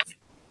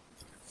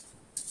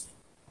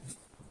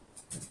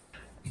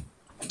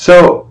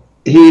So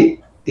he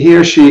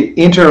or she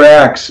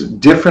interacts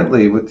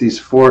differently with these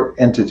four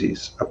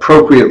entities,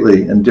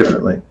 appropriately and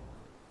differently.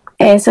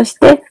 そし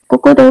てこ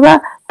こで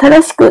は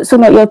正しくそ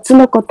の4つ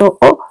のこと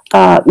を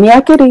見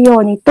分けるよ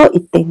うにと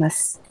言っていま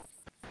す。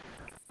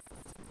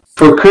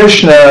For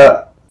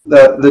Krishna,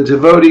 the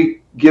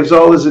devotee gives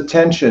all his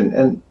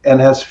attention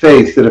and has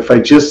faith that if I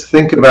just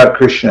think about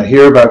Krishna,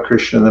 hear about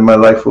Krishna, then my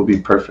life will be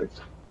perfect.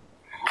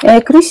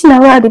 クリシュナ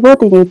はディボー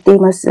ティに言ってい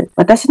ます。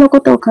私の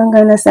ことを考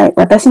えなさい。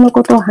私の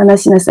ことを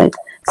話しなさい。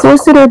そう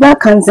すれば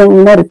完全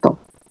になると。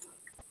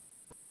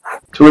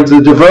Towards the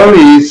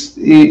devotees,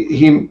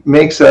 he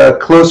makes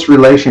close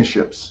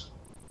relationships.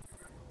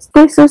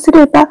 で、そうす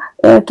れば、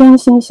献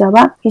身者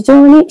は非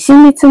常に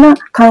親密な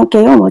関係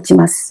を持ち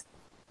ます。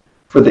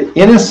For the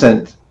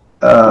innocent,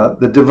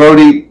 the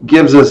devotee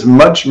gives as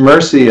much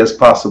mercy as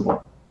possible.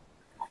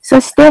 そ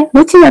して、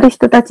無知なる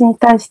人たちに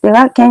対して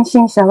は、献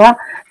身者は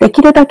で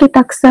きるだけ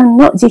たくさん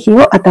の慈悲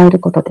を与える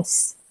ことで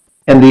す。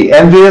And the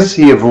envious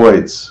he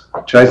avoids,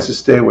 tries to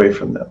stay away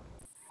from them.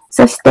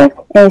 そして、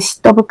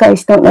嫉妬深い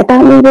人、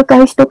妬み深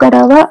い人か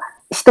らは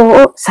人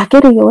を避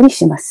けるように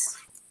します。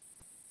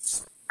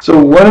So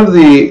one of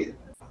the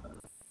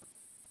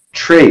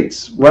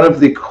traits, one of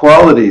the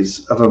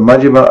qualities of a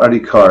Madhyama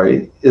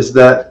Adhikari is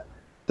that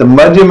the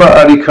Madhyama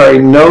Adhikari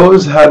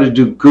knows how to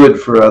do good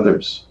for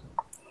others.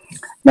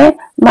 で、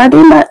マデ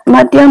ィア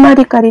マ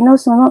ディカリの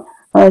その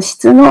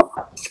質の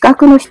資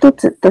格の一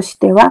つとし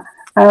ては、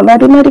マ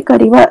ディマディカ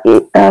リは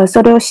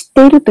それを知っ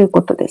ているという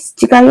ことです。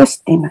違いを知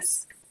っていま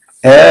す。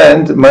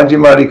And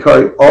Madhyama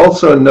Adhikari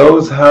also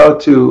knows how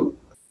to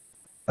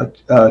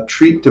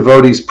treat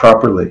devotees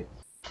properly.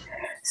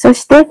 そ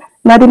して、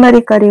マディマデ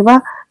ィカリ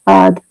は、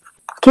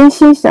献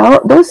身者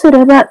をどうす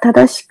れば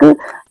正しく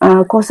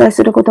交際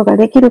することが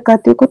できるか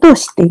ということを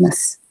知っていま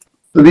す。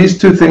So these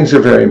two things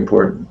are very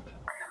important.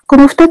 こ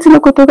の2つ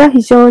のことが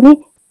非常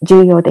に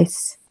重要で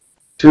す。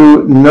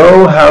To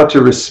know how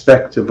to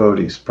respect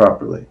devotees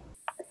properly.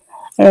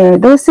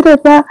 どうすれ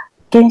ば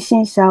献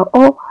身者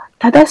を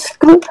正し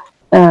く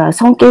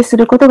尊敬す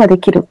ることがで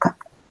きるか。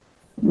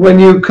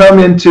When you come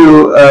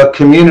into a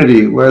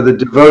community where the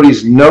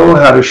devotees know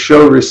how to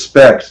show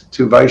respect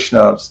to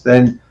Vaishnavas,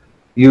 then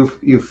you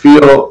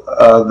feel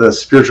the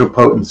spiritual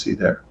potency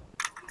there.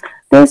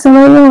 で、そ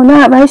のよう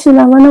なバイシュ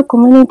ナマのコ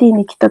ミュニティ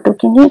に来たと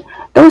きに、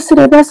どうす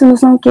ればその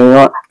尊敬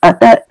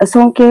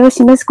を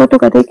示すこと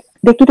がで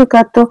きる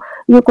かと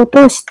いうこ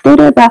とを知ってい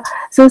れば、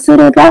そうす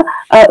れば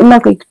うま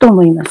くいくと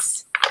思いま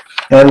す。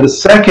And the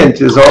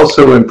second is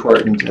also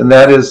important, and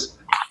that is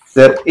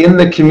that in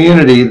the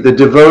community, the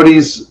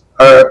devotees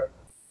are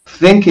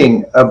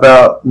thinking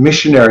about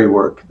missionary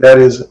work. That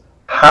is,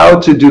 how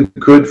to do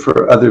good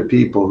for other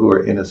people who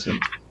are innocent.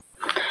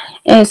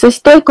 そし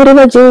てこれ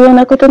は重要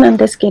なことなん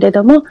ですけれ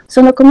ども、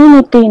そのコミ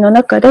ュニティの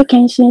中で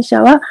献身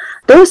者は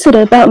どうす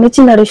れば未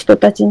知なる人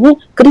たちに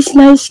クリシュ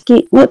ナ意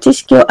識の知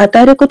識を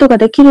与えることが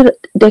できる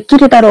だ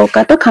ろう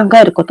かと考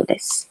えることで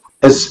す。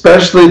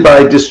Especially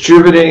by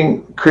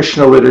distributing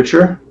Krishna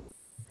literature.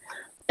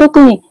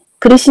 特に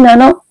クリシュナ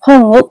の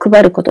本を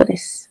配ることで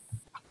す。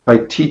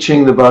By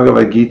teaching the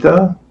Bhagavad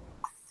Gita.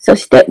 そ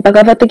してバ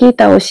ガバタギー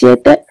タを教え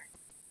て、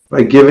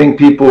by giving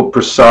people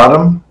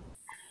prasadam.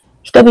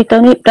 人々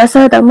にプラ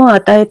サーダムを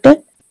与え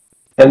て、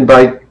and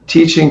by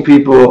teaching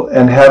people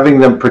and having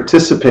them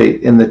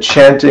participate in the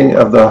chanting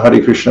of the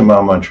Hare Krishna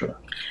Maha Mantra.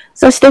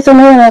 そしてそ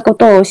のようなこ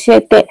とを教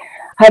えて、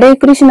ハレー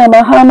クリシュナ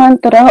マハーマン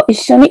トラを一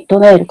緒に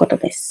唱えること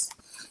です。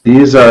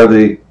These are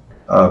the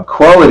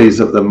qualities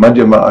of the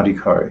Madhyama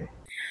Adhikari.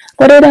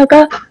 これら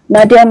が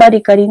マディアマ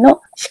リカリの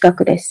資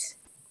格です。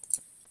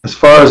As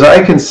far as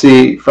I can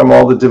see from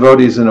all the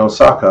devotees in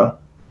Osaka,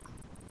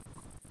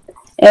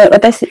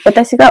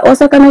 私が大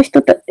阪の人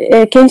と、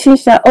献身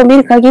者を見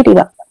る限り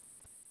は、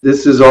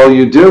this is all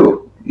you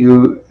do.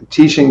 You're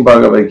teaching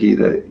Bhagavad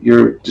Gita,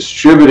 you're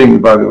distributing the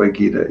Bhagavad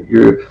Gita,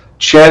 you're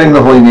chanting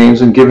the holy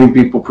names and giving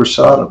people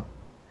prasadam.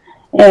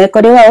 こ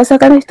れは大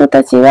阪の人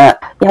たちは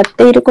やっ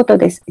ていること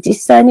です。実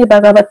際にバ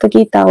ガバット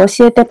ギーターを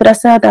教えてプラ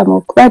サーダム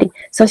を配り、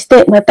そし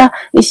てまた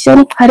一緒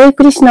にハレー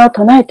クリシュナを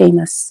唱えてい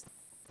ます。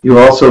You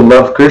also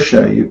love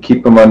Krishna. You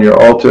keep him on your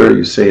altar,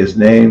 you say his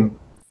name.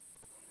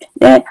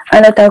 で、あ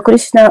なたはクリ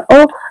シュナを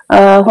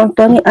本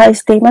当に愛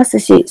しています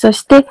し、そ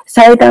して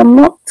祭壇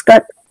も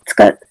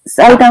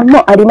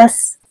ありま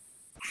す。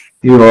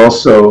You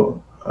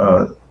also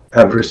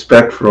have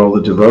respect for all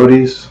the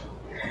devotees.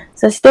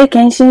 そして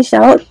献身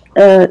者を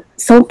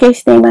尊敬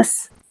していま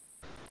す。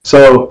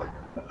So,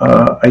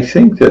 I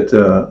think that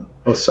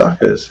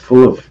Osaka is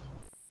full of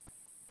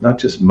not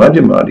just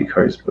Madhyama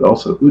Adhikaris, but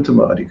also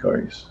Uttama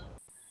Adhikaris.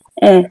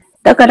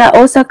 だから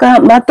大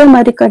阪マト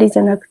マディカリじ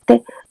ゃなく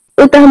て、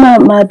ウタマ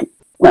マデ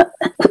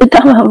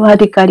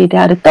ィカリで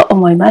あると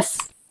思いま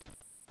す。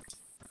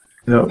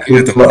引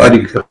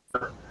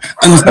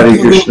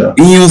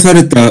用さ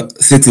れた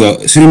説は、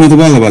シュリマド・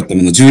バーガバッタ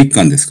ムの11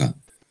巻ですか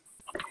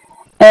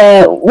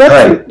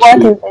？What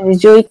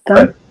is 11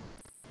巻？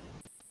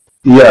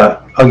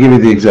 Yeah, I'll give you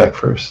the exact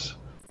verse.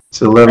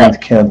 It's 11th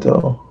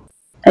canto.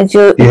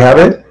 You have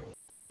it?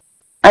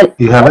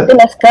 You have it? 持って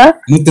ますか？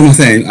持ってま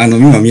せん。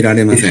今見ら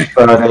れません。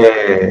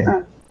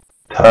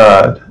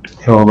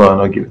Hold on,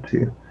 I'll give it to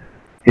you.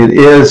 It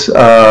is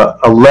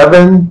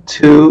 11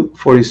 to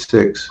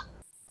 46.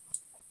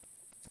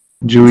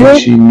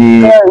 11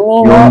に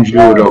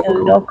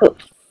46。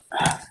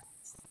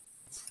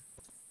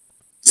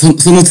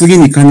その次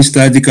にカニシ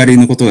タ・アディカリ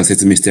のことが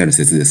説明してある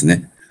説です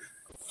ね。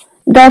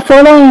The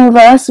following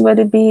verse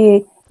will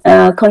be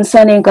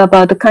concerning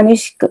about カニ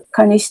シ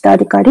タ・ア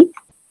ディカリ。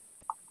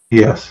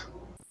Yes.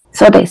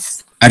 そうで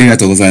す。ありが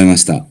とうございま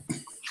した。は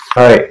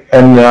い。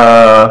And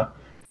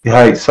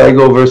はい、最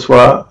後 verse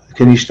は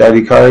カニシタ・ア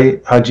ディカ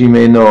リ、はじ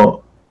め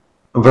の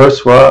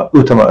verse は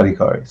ウタマ・アディ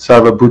カリ。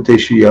サーバ・ブテ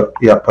シュ・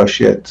ヤパ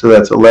シェット。So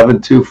that's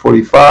 11 to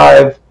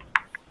 45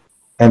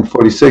 and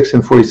 46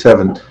 and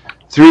 47.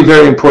 Three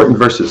very important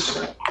verses.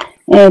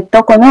 こ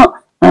の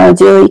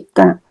11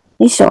巻、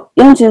2章、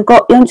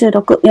45、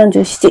46、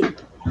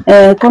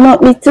47。この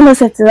3つの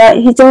説は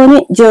非常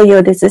に重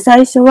要です。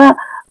最初は、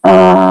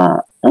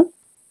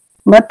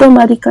マト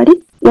マリカ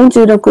リ、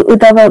46、ウ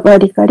ダバマ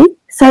リカリ、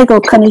最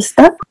後、カニシ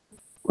タ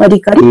マ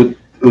リカリ。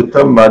ウ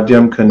タマディ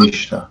アムカニ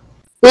シタ。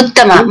ウッ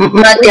タマ、マデ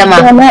ィア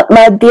マ。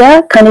マディ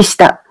アカニシ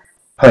タ。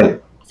はい。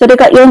それ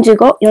が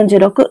45、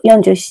46、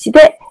47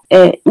で、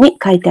に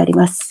書いてあり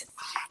ます。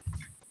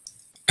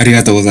あり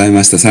がとうござい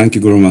ました。Thank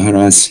you, Guru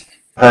Maharaj.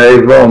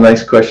 Hi, well,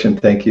 nice question.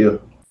 Thank you.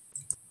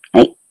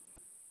 はい。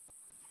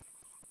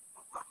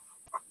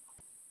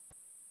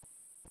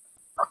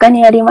他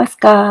にあります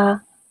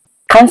か？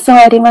感想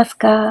あります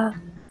か？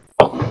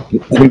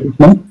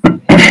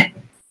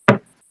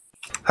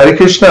 Hare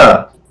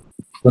Krishna.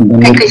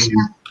 Hare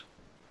Krishna.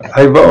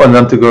 Hi,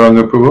 Ananta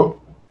Gauranga Prabhu.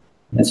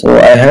 So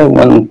I have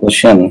one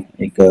question,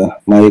 like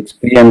my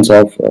experience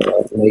of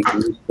like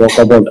we talk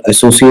about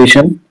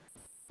association.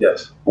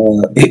 Yes.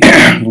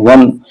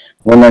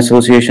 One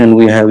association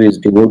we have is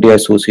devotee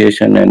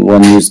association, and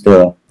one is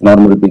the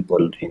normal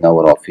people in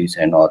our office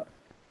and all.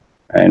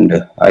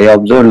 And I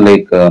observe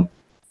like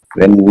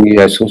when we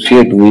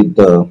associate with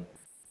the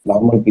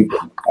normal people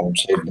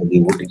outside the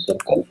devotee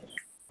circle,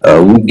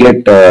 we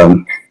get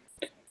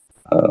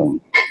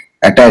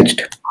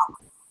attached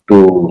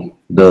to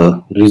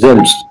the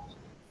results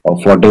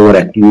of whatever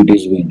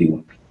activities we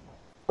do.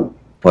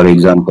 For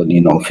example,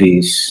 in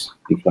office,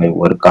 if I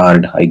work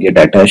hard, I get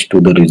attached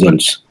to the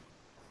results.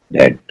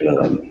 That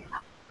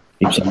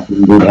if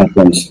something good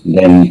happens,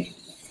 then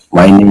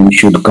my name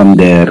should come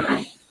there.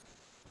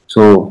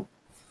 So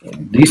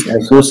this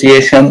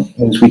association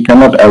is we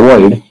cannot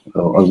avoid,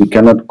 or we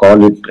cannot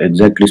call it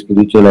exactly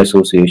spiritual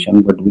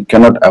association, but we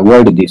cannot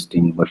avoid this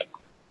thing. But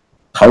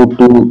how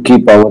to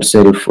keep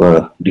ourselves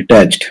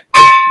detached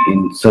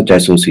in such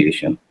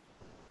association.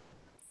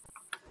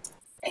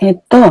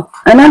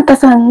 あなた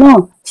さん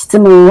の質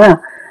問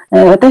は、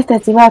私た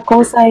ちは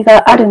交際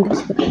があるんで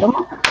すけれど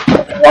も、そ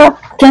れは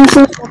研修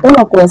者と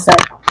の交際。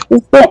そ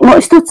してもう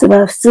一つ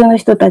は普通の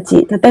人た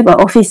ち、例えば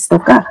オフィスと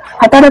か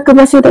働く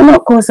場所での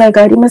交際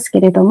があります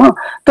けれども、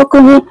特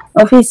に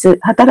オフィス、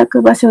働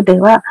く場所で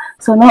は、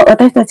その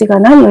私たちが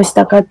何をし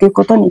たかという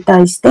ことに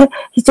対して、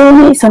非常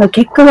にその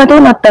結果がど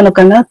うなったの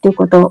かなという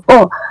ことを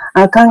考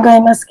え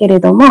ますけれ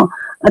ども、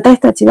私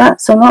たちは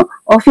その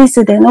オフィ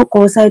スでの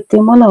交際とい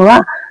うもの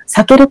は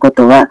避けるこ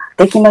とは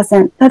できませ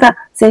ん。ただ、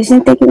精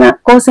神的な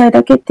交際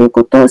だけという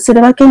ことをす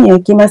るわけには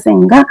いきませ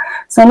んが、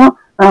その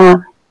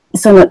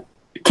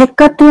結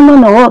果というも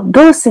のを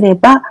どうすれ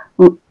ば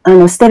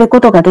捨てるこ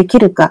とができ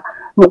るか、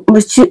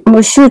無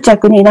執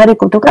着になる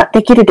ことが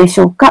できるでし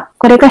ょうか。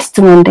これが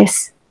質問で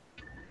す。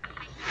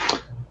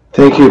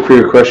Thank you for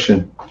your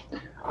question.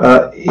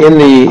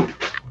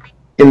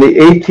 In the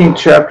 18th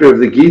chapter of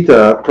the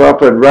Gita,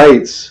 Prabhupada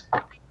writes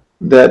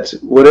that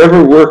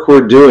whatever work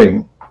we're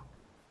doing,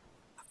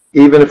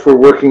 even if we're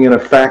working in a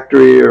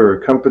factory or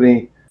a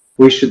company,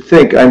 we should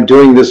think, I'm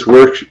doing this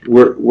work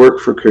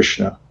for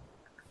Krishna.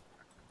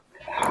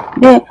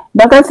 で、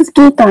バガヴァッ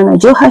ドギーターの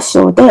18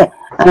章で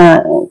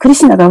クリ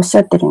シュナがおっし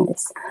ゃってるんで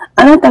す。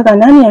あなたが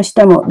何をし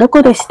ても、ど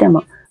こでして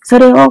も、そ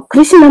れをク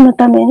リシュナの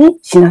ために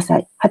しなさ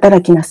い。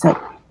働きなさい。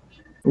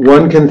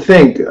One can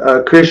think,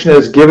 Krishna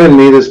has given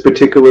me this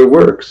particular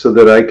work so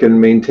that I can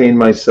maintain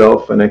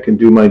myself and I can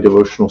do my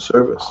devotional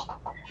service.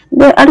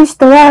 で、ある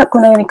人はこ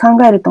のように考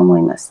えると思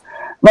います。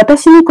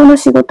私にこの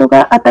仕事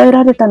が与え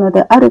られたの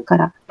であるか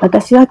ら、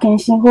私は献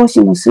身奉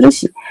仕もする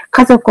し、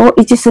家族を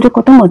維持する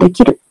こともで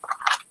きる。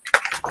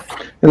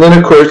And then,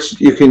 of course,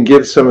 you can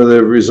give some of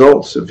the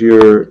results of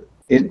your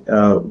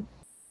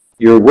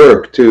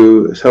work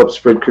to help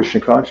spread Krishna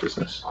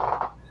consciousness.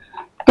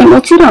 で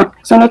もちろん、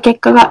その結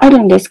果がある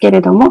んですけ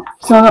れども、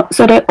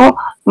それを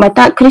ま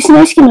たクリシュ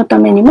ナ意識のた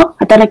めにも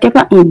働け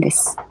ばいいんで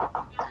す。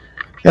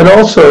And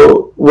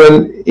also,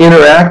 when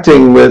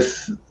interacting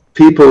with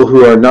people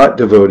who are not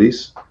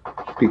devotees,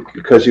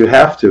 because you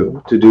have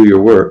to do your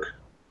work.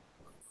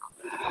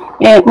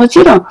 も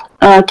ちろん、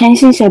献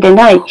身者で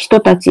ない人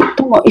たち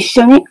とも一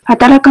緒に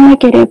働かな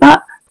けれ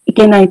ばい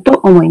けないと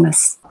思いま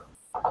す。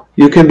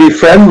You can be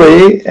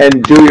friendly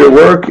and do your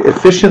work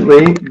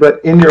efficiently, but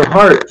in your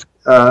heart,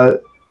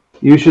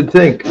 you should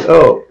think,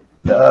 oh,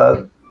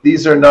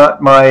 these are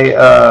not my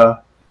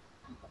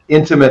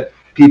intimate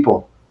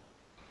people.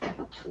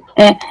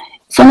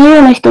 そのよ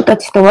うな人た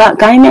ちとは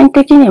外面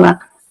的に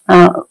は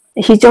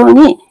非常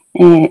に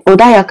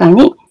穏やか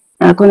に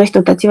この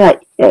人たちは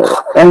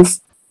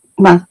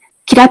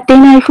嫌ってい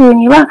ない風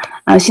には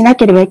しな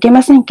ければいけ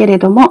ませんけれ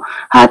ども、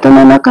ハート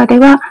の中で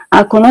は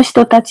この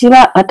人たち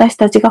は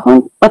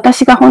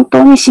私が本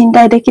当に信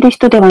頼できる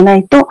人ではな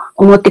いと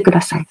思ってく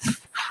ださい。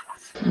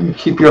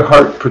Keep your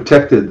heart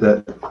protected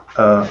that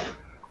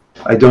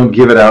I don't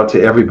give it out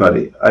to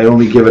everybody. I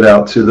only give it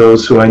out to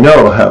those who I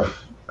know have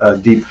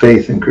deep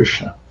faith in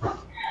Krishna.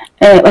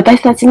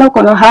 私たちの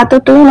このハート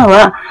というの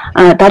は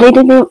誰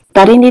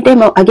にで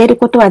もあげる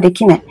ことはで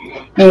きない。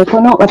こ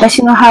の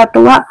私のハー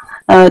トは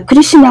ク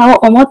リシュナを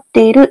思っ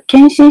ている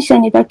献身者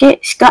にだけ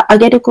しかあ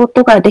げるこ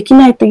とができ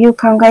ないという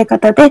考え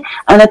方で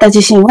あなた自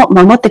身を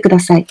守ってくだ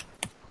さい。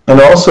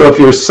And also, if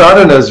your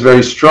sadhana is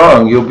very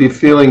strong, you'll be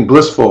feeling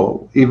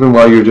blissful even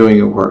while you're doing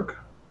your work.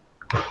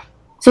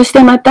 そし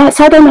てまた、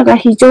サダナが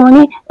非常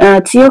に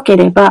強け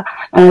れば、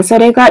そ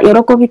れが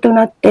喜びと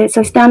なって、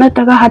そしてあな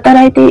たが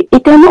働いて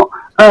いても、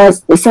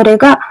それ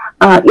が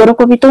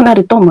喜びとな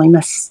ると思い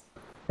ます。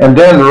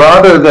And then,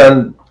 rather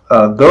than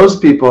those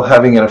people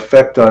having an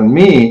effect on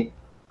me,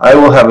 I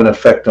will have an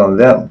effect on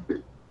them,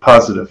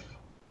 positive.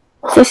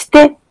 そし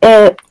て、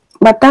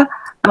また、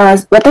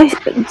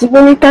自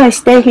分に対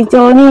して非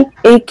常に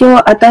影響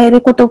を与え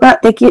る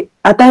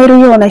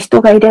ような人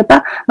がいれ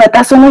ば、ま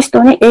たその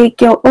人に影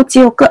響を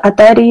強く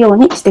与えるよう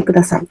にしてく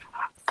ださい。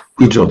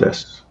以上で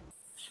す。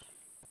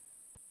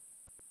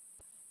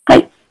は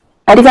い、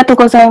ありがとう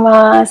ござい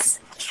ま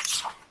す。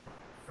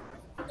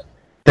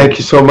Thank you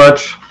so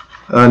much,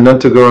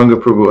 Nanta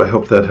Gauranga Prabhu. I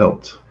hope that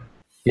helped.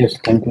 Yes,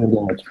 thank you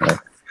very much.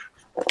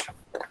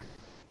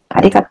 あ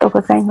りがとう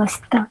ございま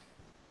した。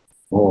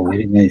Oh,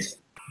 very nice.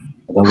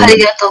 あ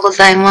りがとうご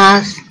ざい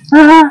ます。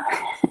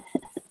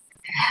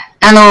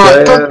東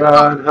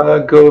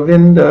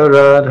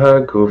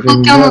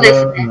京ので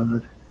すね、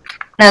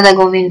ラダ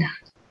ゴビンダ。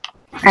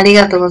あり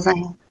がとうござい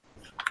ます。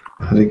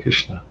Hare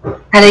Krishna.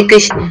 Hare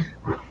Krishna.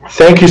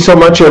 Thank you so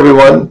much,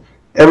 everyone.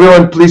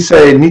 Everyone, please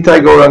say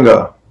Nitai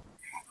Gauranga.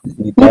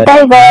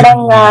 Nitai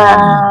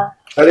Gauranga.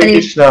 Hare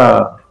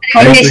Krishna.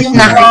 Hare Krishna.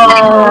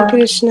 Hare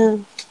Krishna.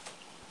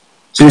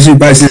 シュシュ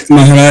バイセス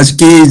マハラージ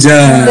キージャー。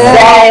あり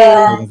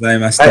がとうござい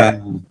ました。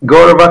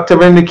Gaura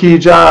Bhaktivinoda ki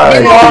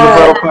jai.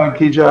 Prabhupada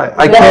ki jai.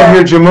 I can't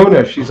hear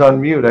Jamuna. She's on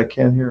mute. I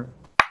can't hear.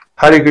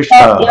 Hare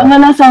Krishna. 山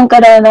名さん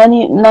から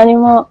何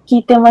も聞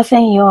いてませ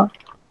んよ。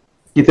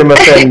聞いてま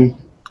せん。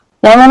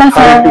山名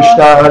さん。Hare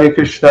Krishna. Hare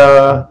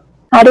Krishna.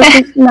 Hare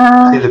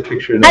Krishna. See the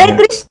picture Hare there.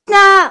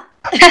 Krishna.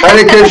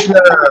 Hare Krishna.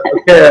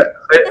 Okay,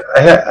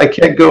 I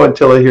can't go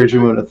until I hear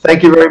Jamuna.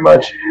 Thank you very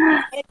much.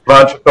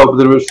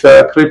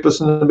 Vanchakalpadrushta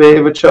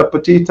Kripasanabheva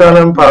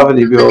Chapatitanam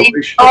Pavadibhyo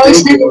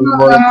Vishnavebhyo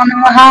Namo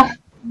Namaha.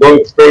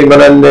 Bhakti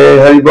Manande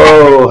Haribo,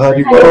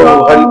 Haribo,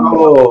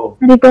 Haribo.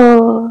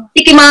 Haribo.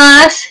 行き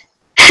ます。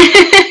あ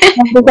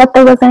りが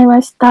とうござい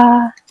まし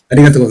た。あ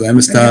りがとうござい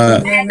ました。あ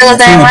りがとうご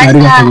ざいました。あり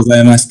がとうござ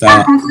いまし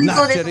た。本当に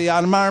そうです。 Nachari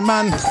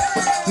Armarman,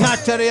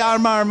 Nachari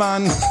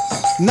Armarman,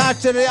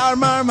 Nachari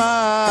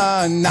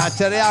Armarman,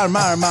 Nachari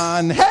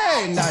Armarman,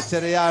 hey,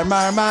 Nachari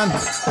Armarman,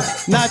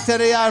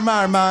 Nachari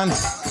Armarman,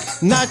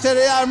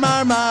 Nachari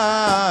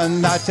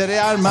Armarman, Nachari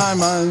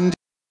Armarman.